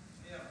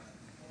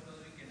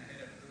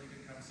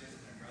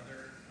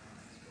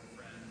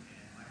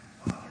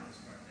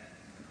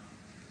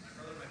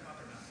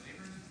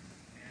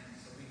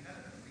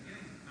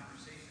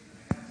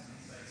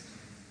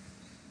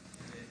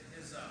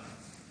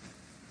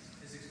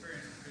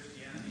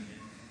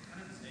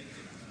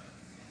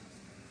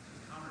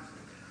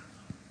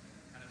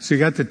 So you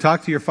got to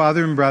talk to your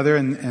father and brother,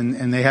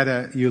 and they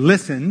had you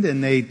listened,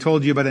 and they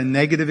told you about a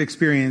negative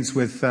experience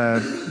with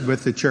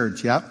the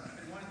church. Yep.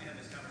 I wanted to have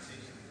this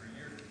conversation for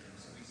years with them,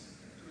 so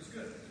it was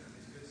good. It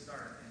was a good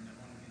start, and I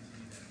want to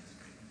continue that this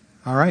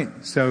week. All right.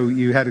 So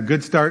you had a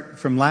good start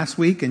from last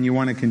week, and you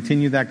want to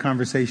continue that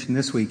conversation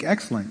this week.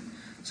 Excellent.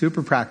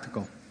 Super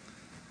practical.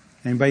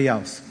 Anybody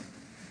else?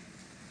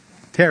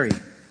 Terry.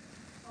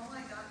 All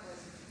I got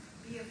was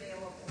be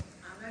available.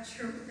 I'm not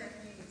sure what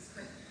that means,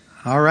 but.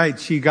 All right,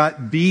 she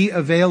got be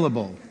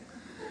available.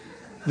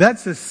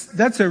 That's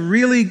a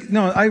really,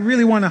 no, I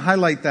really want to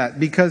highlight that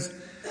because,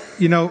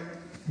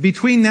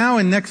 between now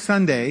and next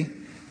Sunday,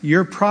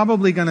 you're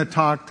probably going to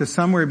talk to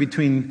somewhere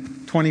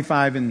between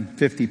 25 and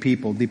 50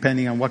 people,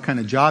 depending on what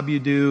kind of job you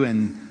do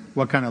and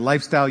what kind of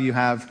lifestyle you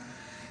have.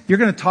 You're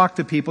going to talk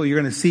to people, you're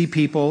going to see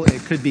people.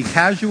 It could be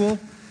casual.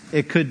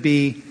 It could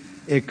be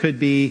in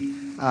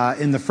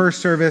the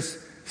first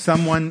service,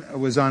 someone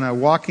was on a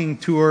walking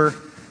tour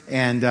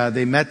and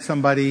they met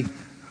somebody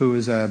who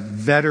was a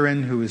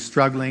veteran who was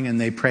struggling, and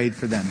they prayed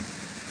for them.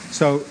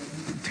 So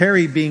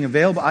Terry being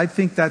available, I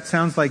think that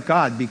sounds like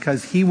God,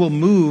 because He will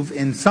move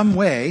in some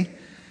way,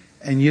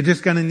 and you're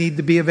just going to need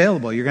to be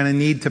available. You're going to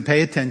need to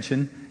pay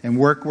attention and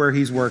work where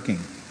He's working.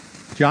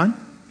 John? I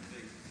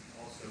think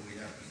also we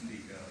have to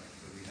speak up,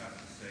 so we have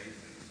to say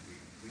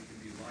things. We can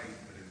be light,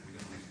 but if we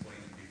don't explain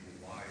to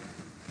people why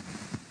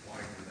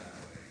we're that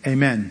way.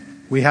 Amen.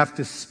 We have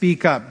to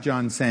speak up,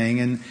 John's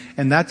saying,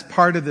 and that's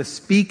part of the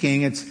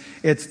speaking.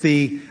 It's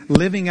the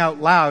living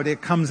out loud.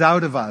 It comes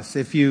out of us.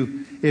 If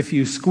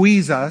you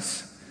squeeze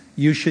us,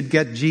 you should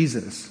get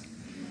Jesus.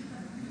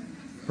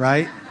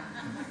 Right?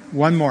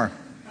 One more.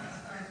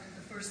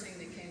 The first thing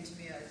that came to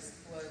me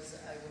was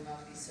I will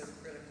not be so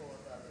critical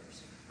of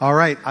others. All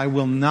right, I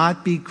will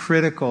not be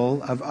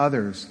critical of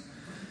others.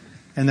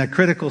 And that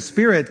critical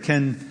spirit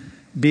can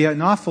be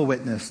an awful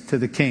witness to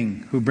the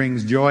King who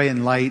brings joy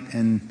and light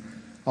and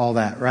all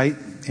that, right?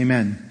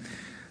 Amen.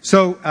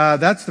 So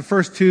that's the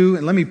first two.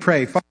 And let me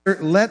pray. Father,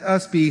 let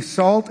us be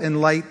salt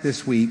and light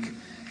this week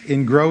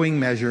in growing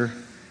measure.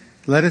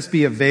 Let us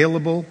be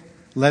available.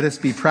 Let us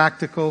be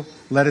practical.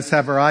 Let us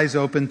have our eyes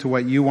open to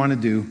what you want to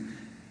do.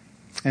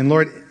 And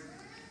Lord,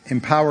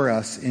 empower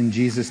us in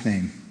Jesus'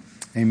 name.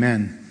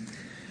 Amen.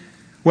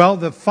 Well,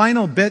 the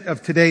final bit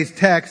of today's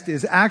text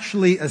is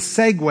actually a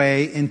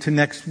segue into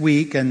next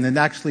week and then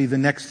actually the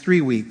next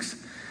 3 weeks.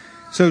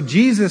 So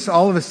Jesus,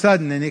 all of a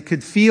sudden, and it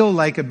could feel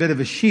like a bit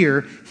of a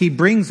sheer, he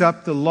brings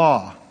up the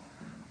law.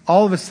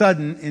 All of a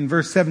sudden, in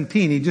verse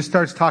 17, he just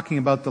starts talking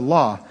about the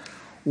law.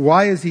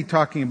 Why is he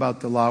talking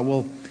about the law?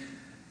 Well,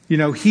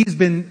 he's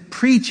been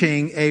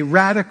preaching a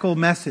radical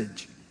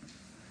message.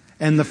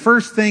 And the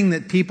first thing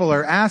that people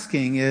are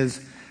asking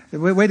is,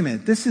 wait a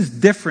minute, this is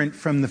different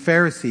from the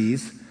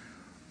Pharisees.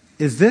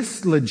 Is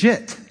this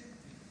legit?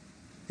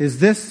 Is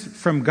this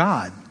from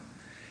God?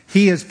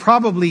 He has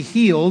probably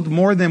healed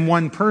more than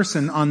one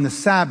person on the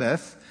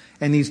Sabbath,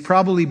 and he's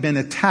probably been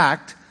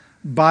attacked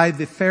by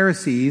the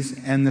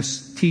Pharisees and the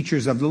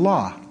teachers of the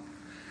law.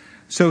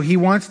 So he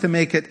wants to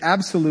make it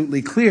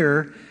absolutely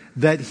clear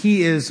that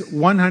he is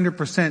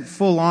 100%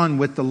 full on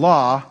with the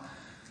law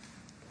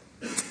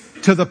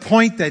to the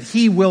point that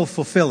he will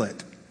fulfill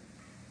it.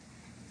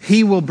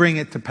 He will bring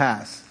it to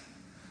pass.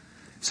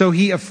 So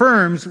he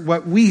affirms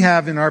what we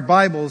have in our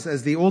Bibles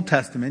as the Old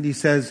Testament. He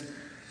says,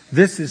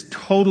 this is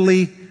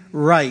totally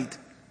right,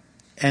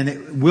 and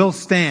it will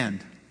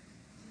stand.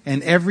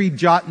 And every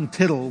jot and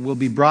tittle will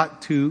be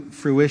brought to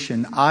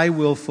fruition. I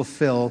will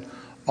fulfill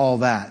all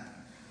that.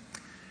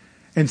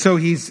 And so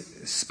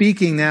he's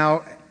speaking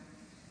now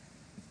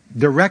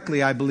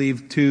directly, I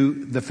believe,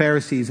 to the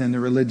Pharisees and the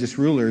religious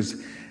rulers.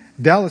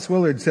 Dallas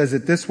Willard says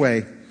it this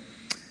way,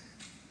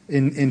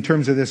 in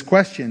terms of this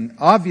question.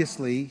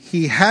 Obviously,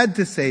 he had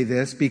to say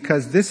this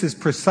because this is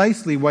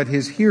precisely what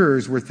his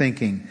hearers were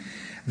thinking.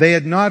 They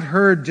had not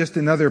heard just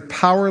another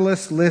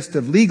powerless list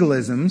of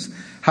legalisms,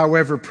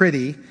 however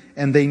pretty,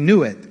 and they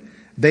knew it.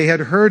 They had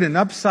heard an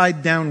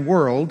upside-down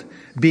world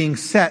being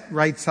set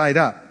right side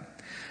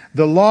up.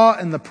 The law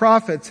and the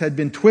prophets had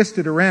been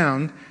twisted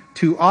around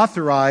to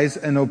authorize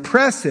an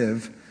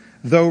oppressive,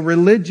 though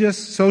religious,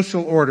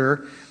 social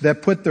order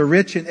that put the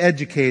rich and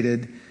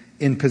educated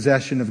in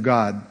possession of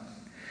God.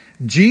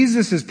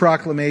 Jesus'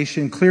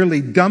 proclamation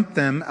clearly dumped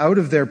them out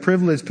of their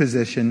privileged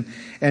position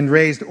and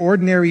raised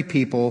ordinary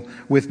people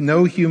with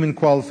no human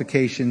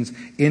qualifications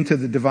into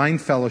the divine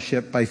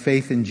fellowship by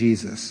faith in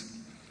Jesus.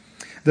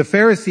 The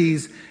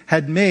Pharisees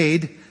had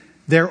made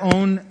their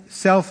own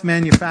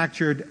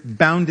self-manufactured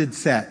bounded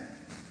set.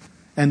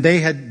 And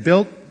they had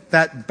built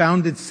that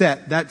bounded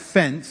set, that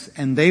fence,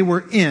 and they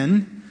were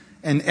in,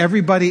 and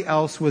everybody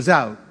else was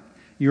out.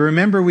 You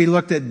remember we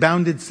looked at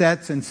bounded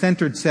sets and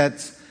centered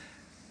sets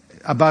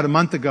about a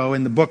month ago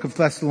in the book of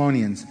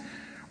Thessalonians.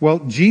 Well,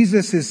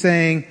 Jesus is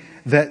saying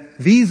that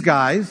these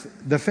guys,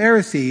 the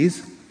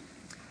Pharisees,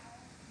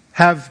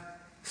 have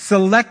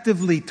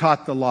selectively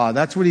taught the law.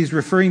 That's what he's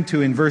referring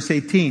to in verse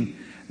 18.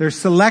 They're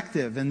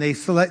selective, and they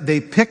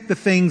pick the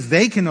things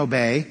they can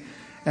obey,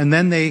 and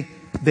then they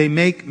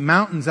make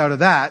mountains out of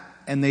that,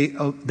 and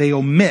they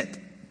omit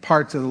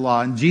parts of the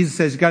law. And Jesus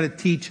says you've got to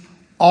teach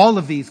all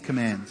of these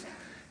commands.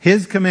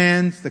 His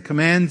commands, the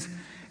commands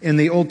in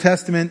the Old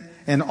Testament,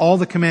 and all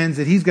the commands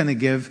that he's going to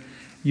give,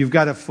 you've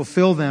got to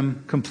fulfill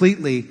them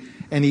completely.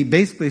 And he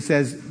basically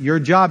says your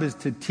job is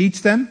to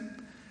teach them,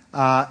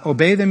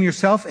 obey them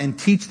yourself, and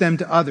teach them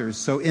to others.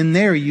 So in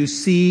there you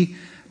see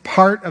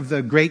part of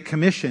the Great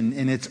Commission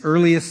in its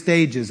earliest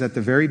stages at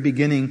the very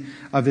beginning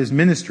of his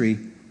ministry.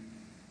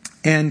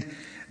 And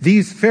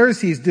these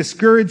Pharisees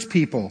discouraged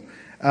people.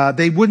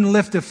 They wouldn't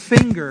lift a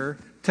finger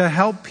to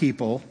help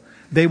people.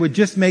 They would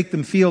just make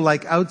them feel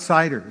like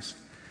outsiders.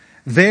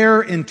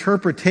 Their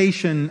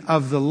interpretation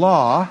of the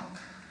law,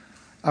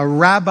 a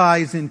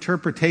rabbi's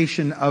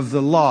interpretation of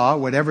the law,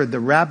 whatever the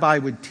rabbi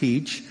would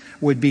teach,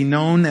 would be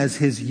known as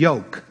his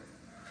yoke.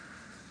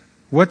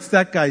 What's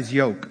that guy's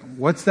yoke?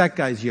 What's that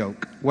guy's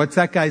yoke? What's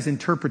that guy's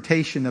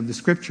interpretation of the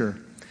scripture?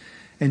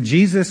 And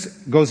Jesus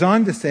goes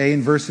on to say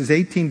in verses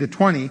 18 to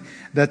 20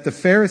 that the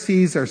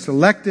Pharisees are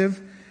selective,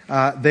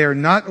 they are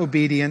not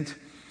obedient,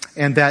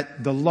 and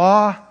that the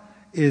law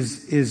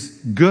is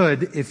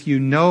good if you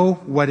know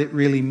what it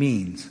really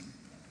means.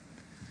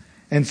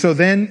 And so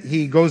then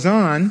he goes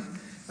on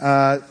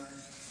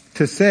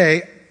to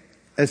say,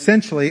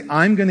 essentially,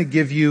 I'm going to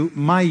give you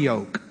my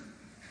yoke.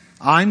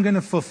 I'm going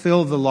to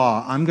fulfill the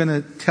law. I'm going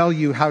to tell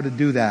you how to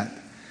do that.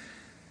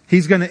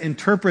 He's going to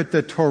interpret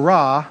the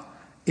Torah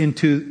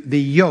into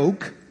the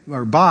yoke,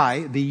 or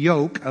by the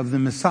yoke of the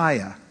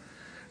Messiah.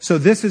 So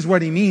this is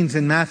what he means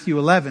in Matthew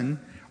 11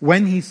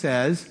 when he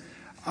says,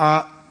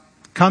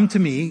 come to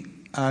me.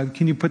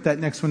 Can you put that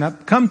next one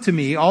up? Come to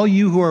me, all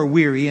you who are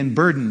weary and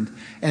burdened,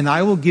 and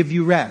I will give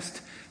you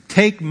rest.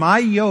 Take my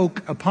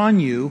yoke upon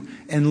you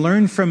and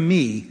learn from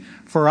me,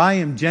 for I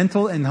am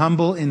gentle and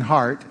humble in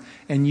heart,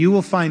 and you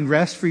will find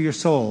rest for your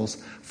souls.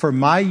 For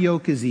my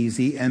yoke is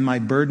easy and my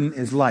burden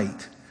is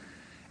light.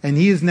 And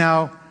he is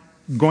now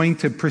going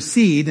to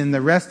proceed in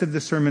the rest of the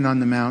Sermon on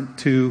the Mount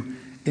to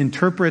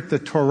interpret the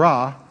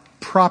Torah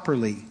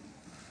properly.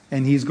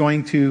 And he's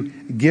going to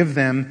give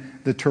them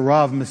the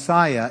Torah of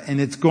Messiah,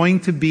 and it's going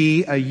to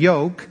be a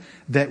yoke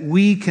that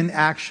we can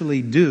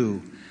actually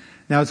do.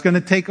 Now, it's going to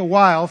take a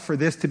while for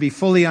this to be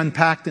fully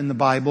unpacked in the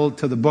Bible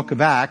to the book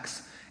of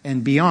Acts,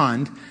 and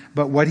beyond.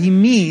 But what he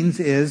means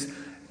is,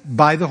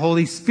 by the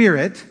Holy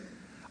Spirit,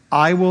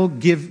 I will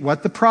give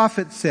what the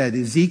prophet said,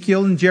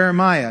 Ezekiel and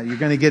Jeremiah. You're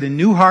going to get a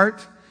new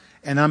heart,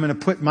 and I'm going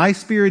to put my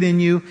Spirit in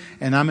you,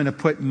 and I'm going to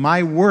put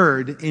my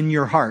word in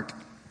your heart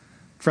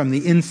from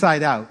the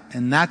inside out.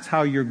 And that's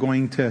how you're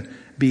going to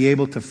be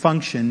able to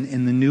function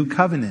in the new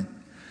covenant.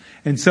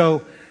 And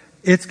so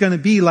it's going to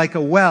be like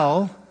a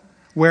well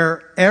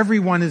where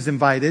everyone is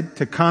invited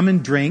to come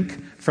and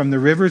drink from the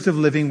rivers of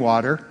living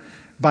water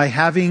by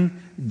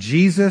having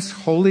Jesus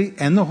holy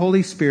and the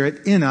Holy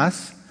Spirit in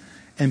us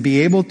and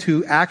be able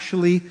to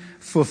actually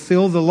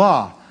fulfill the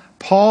law.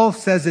 Paul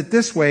says it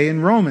this way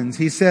in Romans.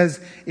 He says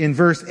in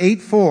verse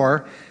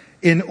 8:4,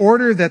 in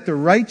order that the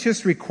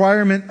righteous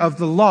requirement of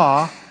the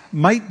law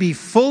might be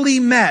fully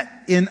met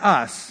in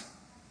us.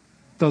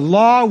 The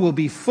law will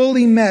be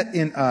fully met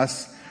in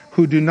us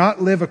who do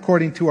not live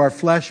according to our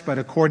flesh, but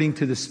according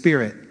to the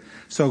Spirit.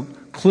 So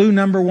clue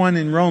number 1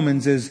 in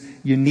Romans is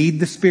you need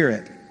the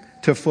Spirit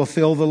to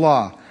fulfill the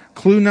law.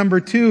 Clue number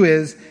 2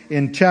 is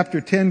in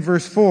chapter 10,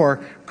 verse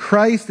 4,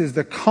 Christ is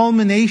the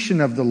culmination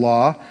of the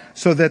law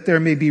so that there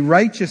may be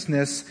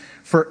righteousness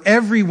for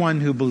everyone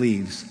who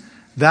believes.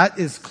 That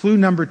is clue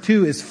number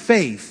 2 is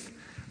faith.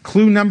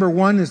 Clue number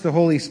 1 is the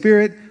Holy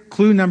Spirit.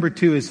 Clue number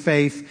 2 is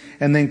faith.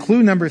 And then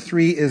clue number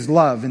 3 is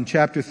love in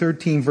chapter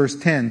 13, verse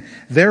 10.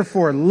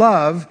 Therefore,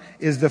 love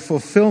is the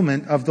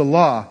fulfillment of the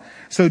law.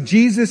 So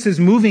Jesus is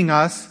moving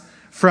us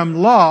from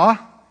law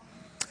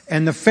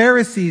and the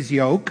Pharisees'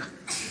 yoke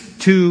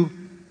to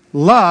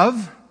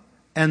love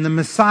and the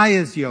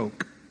Messiah's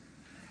yoke.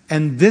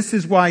 And this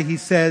is why he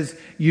says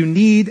you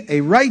need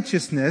a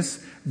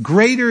righteousness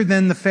greater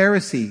than the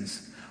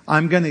Pharisees.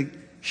 I'm going to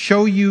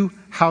show you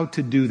how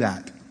to do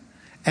that.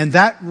 And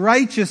that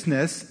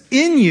righteousness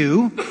in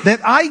you that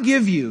I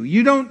give you,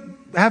 you don't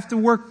have to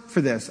work for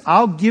this.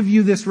 I'll give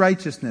you this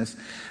righteousness.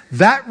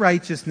 That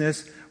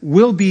righteousness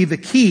will be the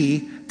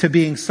key to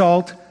being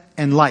salt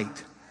and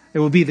light. It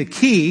will be the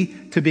key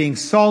to being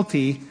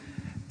salty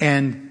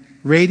and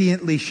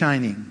radiantly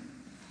shining.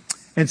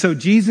 And so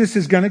Jesus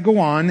is going to go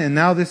on, and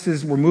now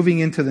we're moving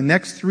into the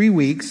next 3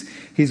 weeks.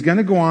 He's going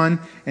to go on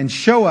and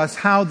show us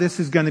how this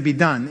is going to be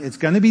done. It's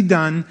going to be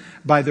done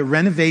by the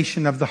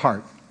renovation of the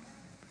heart.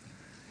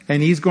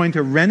 And he's going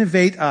to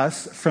renovate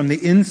us from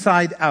the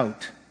inside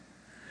out.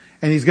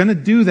 And he's going to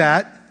do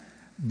that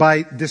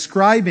by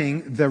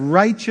describing the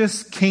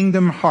righteous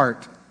kingdom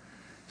heart.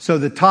 So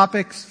the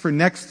topics for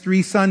next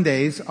 3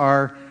 Sundays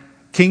are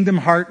Kingdom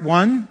Heart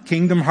 1,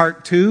 Kingdom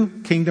Heart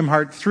 2, Kingdom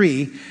Heart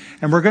 3.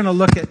 And we're going to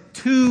look at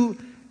 2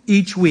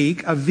 each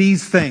week of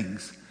these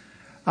things.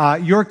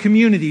 Your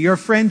community, your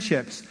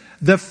friendships.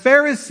 The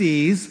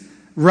Pharisees'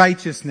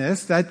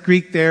 righteousness, that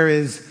Greek there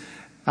is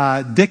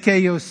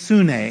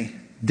dikaiosune.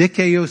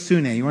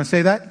 Dikaiosune. You want to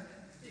say that?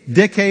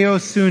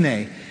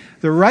 Dikaiosune.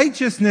 The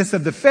righteousness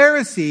of the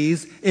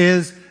Pharisees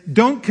is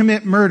don't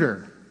commit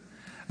murder.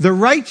 The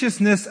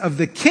righteousness of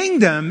the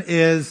kingdom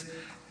is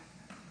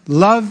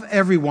love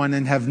everyone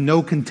and have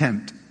no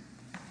contempt.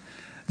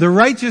 The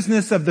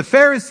righteousness of the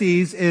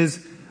Pharisees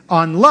is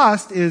on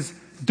lust is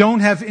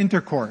don't have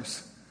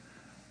intercourse.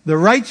 The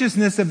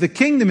righteousness of the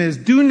kingdom is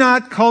do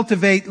not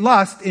cultivate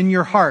lust in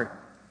your heart.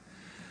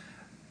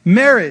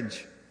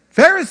 Marriage.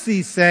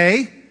 Pharisees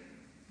say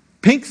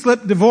pink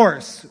slip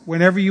divorce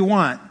whenever you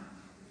want.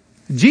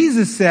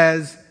 Jesus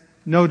says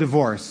no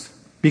divorce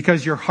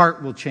because your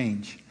heart will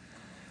change.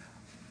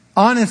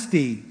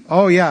 Honesty.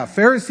 Oh yeah,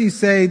 Pharisees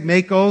say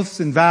make oaths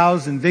and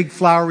vows and big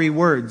flowery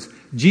words.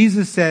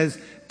 Jesus says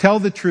tell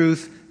the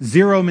truth,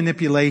 zero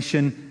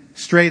manipulation,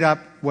 straight up.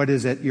 What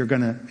is it?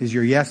 Is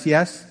your yes,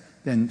 yes?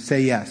 Then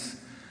say yes.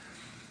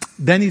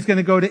 Then he's going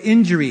to go to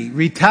injury.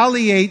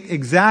 Retaliate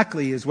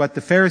exactly is what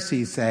the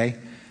Pharisees say.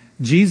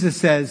 Jesus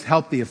says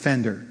help the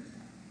offender.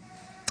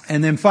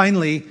 And then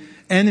finally,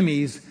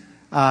 enemies.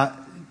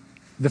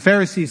 The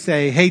Pharisees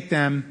say hate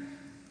them.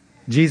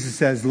 Jesus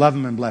says love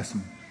them and bless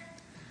them.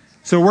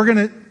 So we're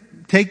going to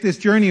take this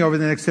journey over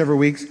the next several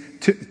weeks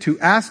to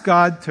ask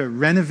God to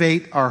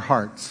renovate our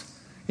hearts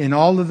in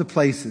all of the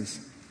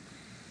places.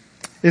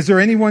 Is there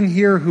anyone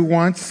here who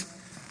wants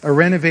a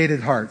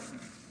renovated heart?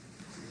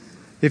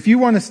 If you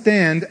want to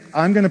stand,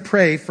 I'm going to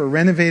pray for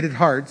renovated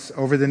hearts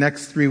over the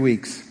next 3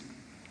 weeks.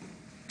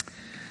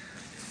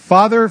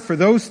 Father, for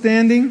those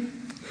standing,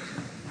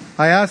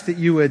 I ask that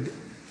you would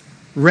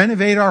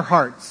renovate our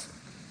hearts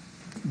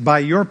by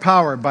your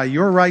power, by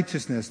your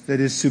righteousness that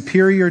is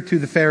superior to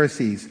the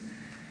Pharisees.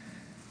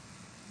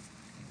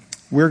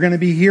 We're going to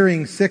be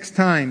hearing 6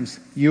 times,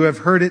 you have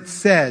heard it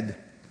said,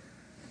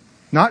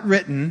 not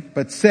written,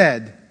 but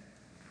said.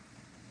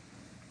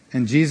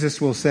 And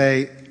Jesus will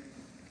say,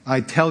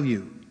 I tell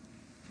you.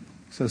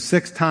 So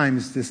 6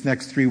 times this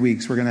next 3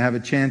 weeks, we're going to have a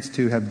chance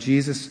to have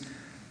Jesus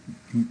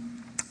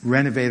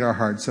renovate our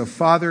hearts. So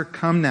Father,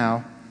 come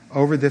now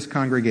over this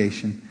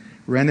congregation,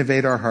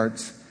 renovate our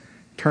hearts,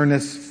 turn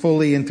us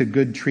fully into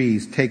good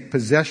trees, take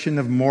possession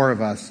of more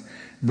of us,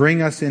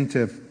 bring us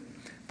into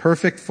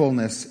perfect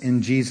fullness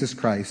in Jesus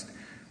Christ.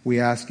 We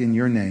ask in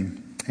your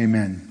name.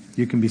 Amen.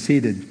 You can be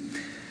seated.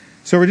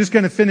 So we're just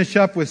going to finish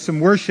up with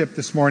some worship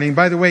this morning.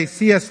 By the way,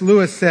 C.S.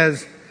 Lewis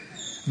says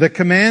the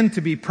command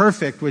to be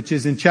perfect, which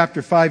is in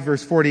chapter 5,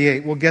 verse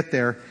 48, we'll get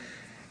there,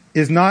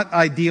 is not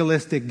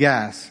idealistic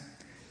gas.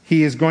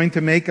 He is going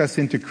to make us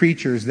into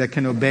creatures that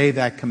can obey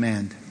that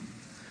command.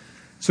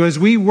 So as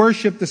we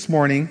worship this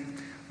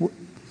morning,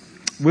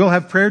 we'll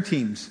have prayer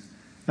teams.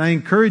 And I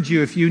encourage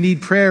you, if you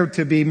need prayer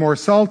to be more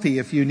salty,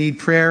 if you need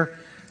prayer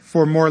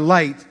for more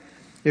light,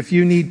 if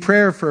you need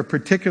prayer for a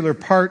particular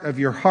part of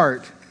your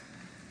heart,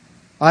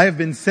 I have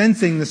been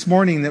sensing this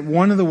morning that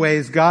one of the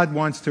ways God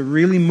wants to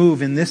really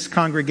move in this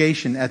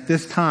congregation at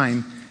this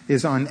time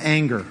is on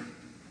anger.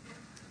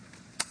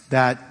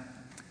 That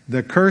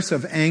the curse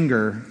of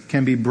anger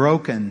can be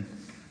broken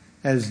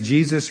as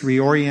Jesus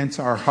reorients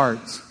our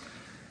hearts.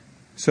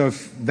 So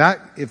if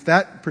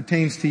that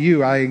pertains to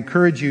you, I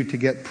encourage you to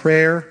get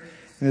prayer.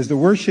 And as the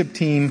worship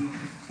team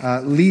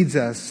leads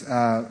us,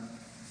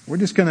 we're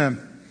just going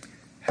to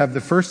have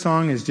the first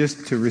song is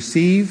just to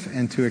receive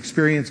and to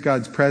experience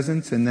God's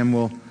presence, and then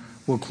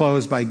we'll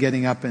close by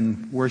getting up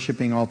and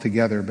worshiping all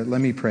together. But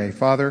let me pray.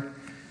 Father,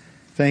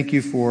 thank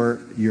you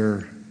for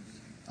your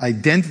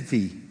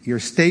identity, your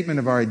statement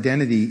of our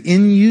identity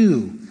in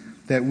you,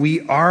 that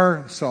we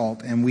are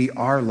salt and we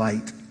are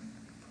light.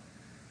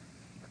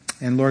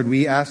 And Lord,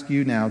 we ask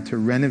you now to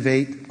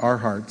renovate our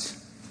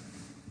hearts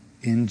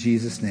in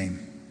Jesus' name.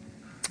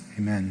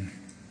 Amen.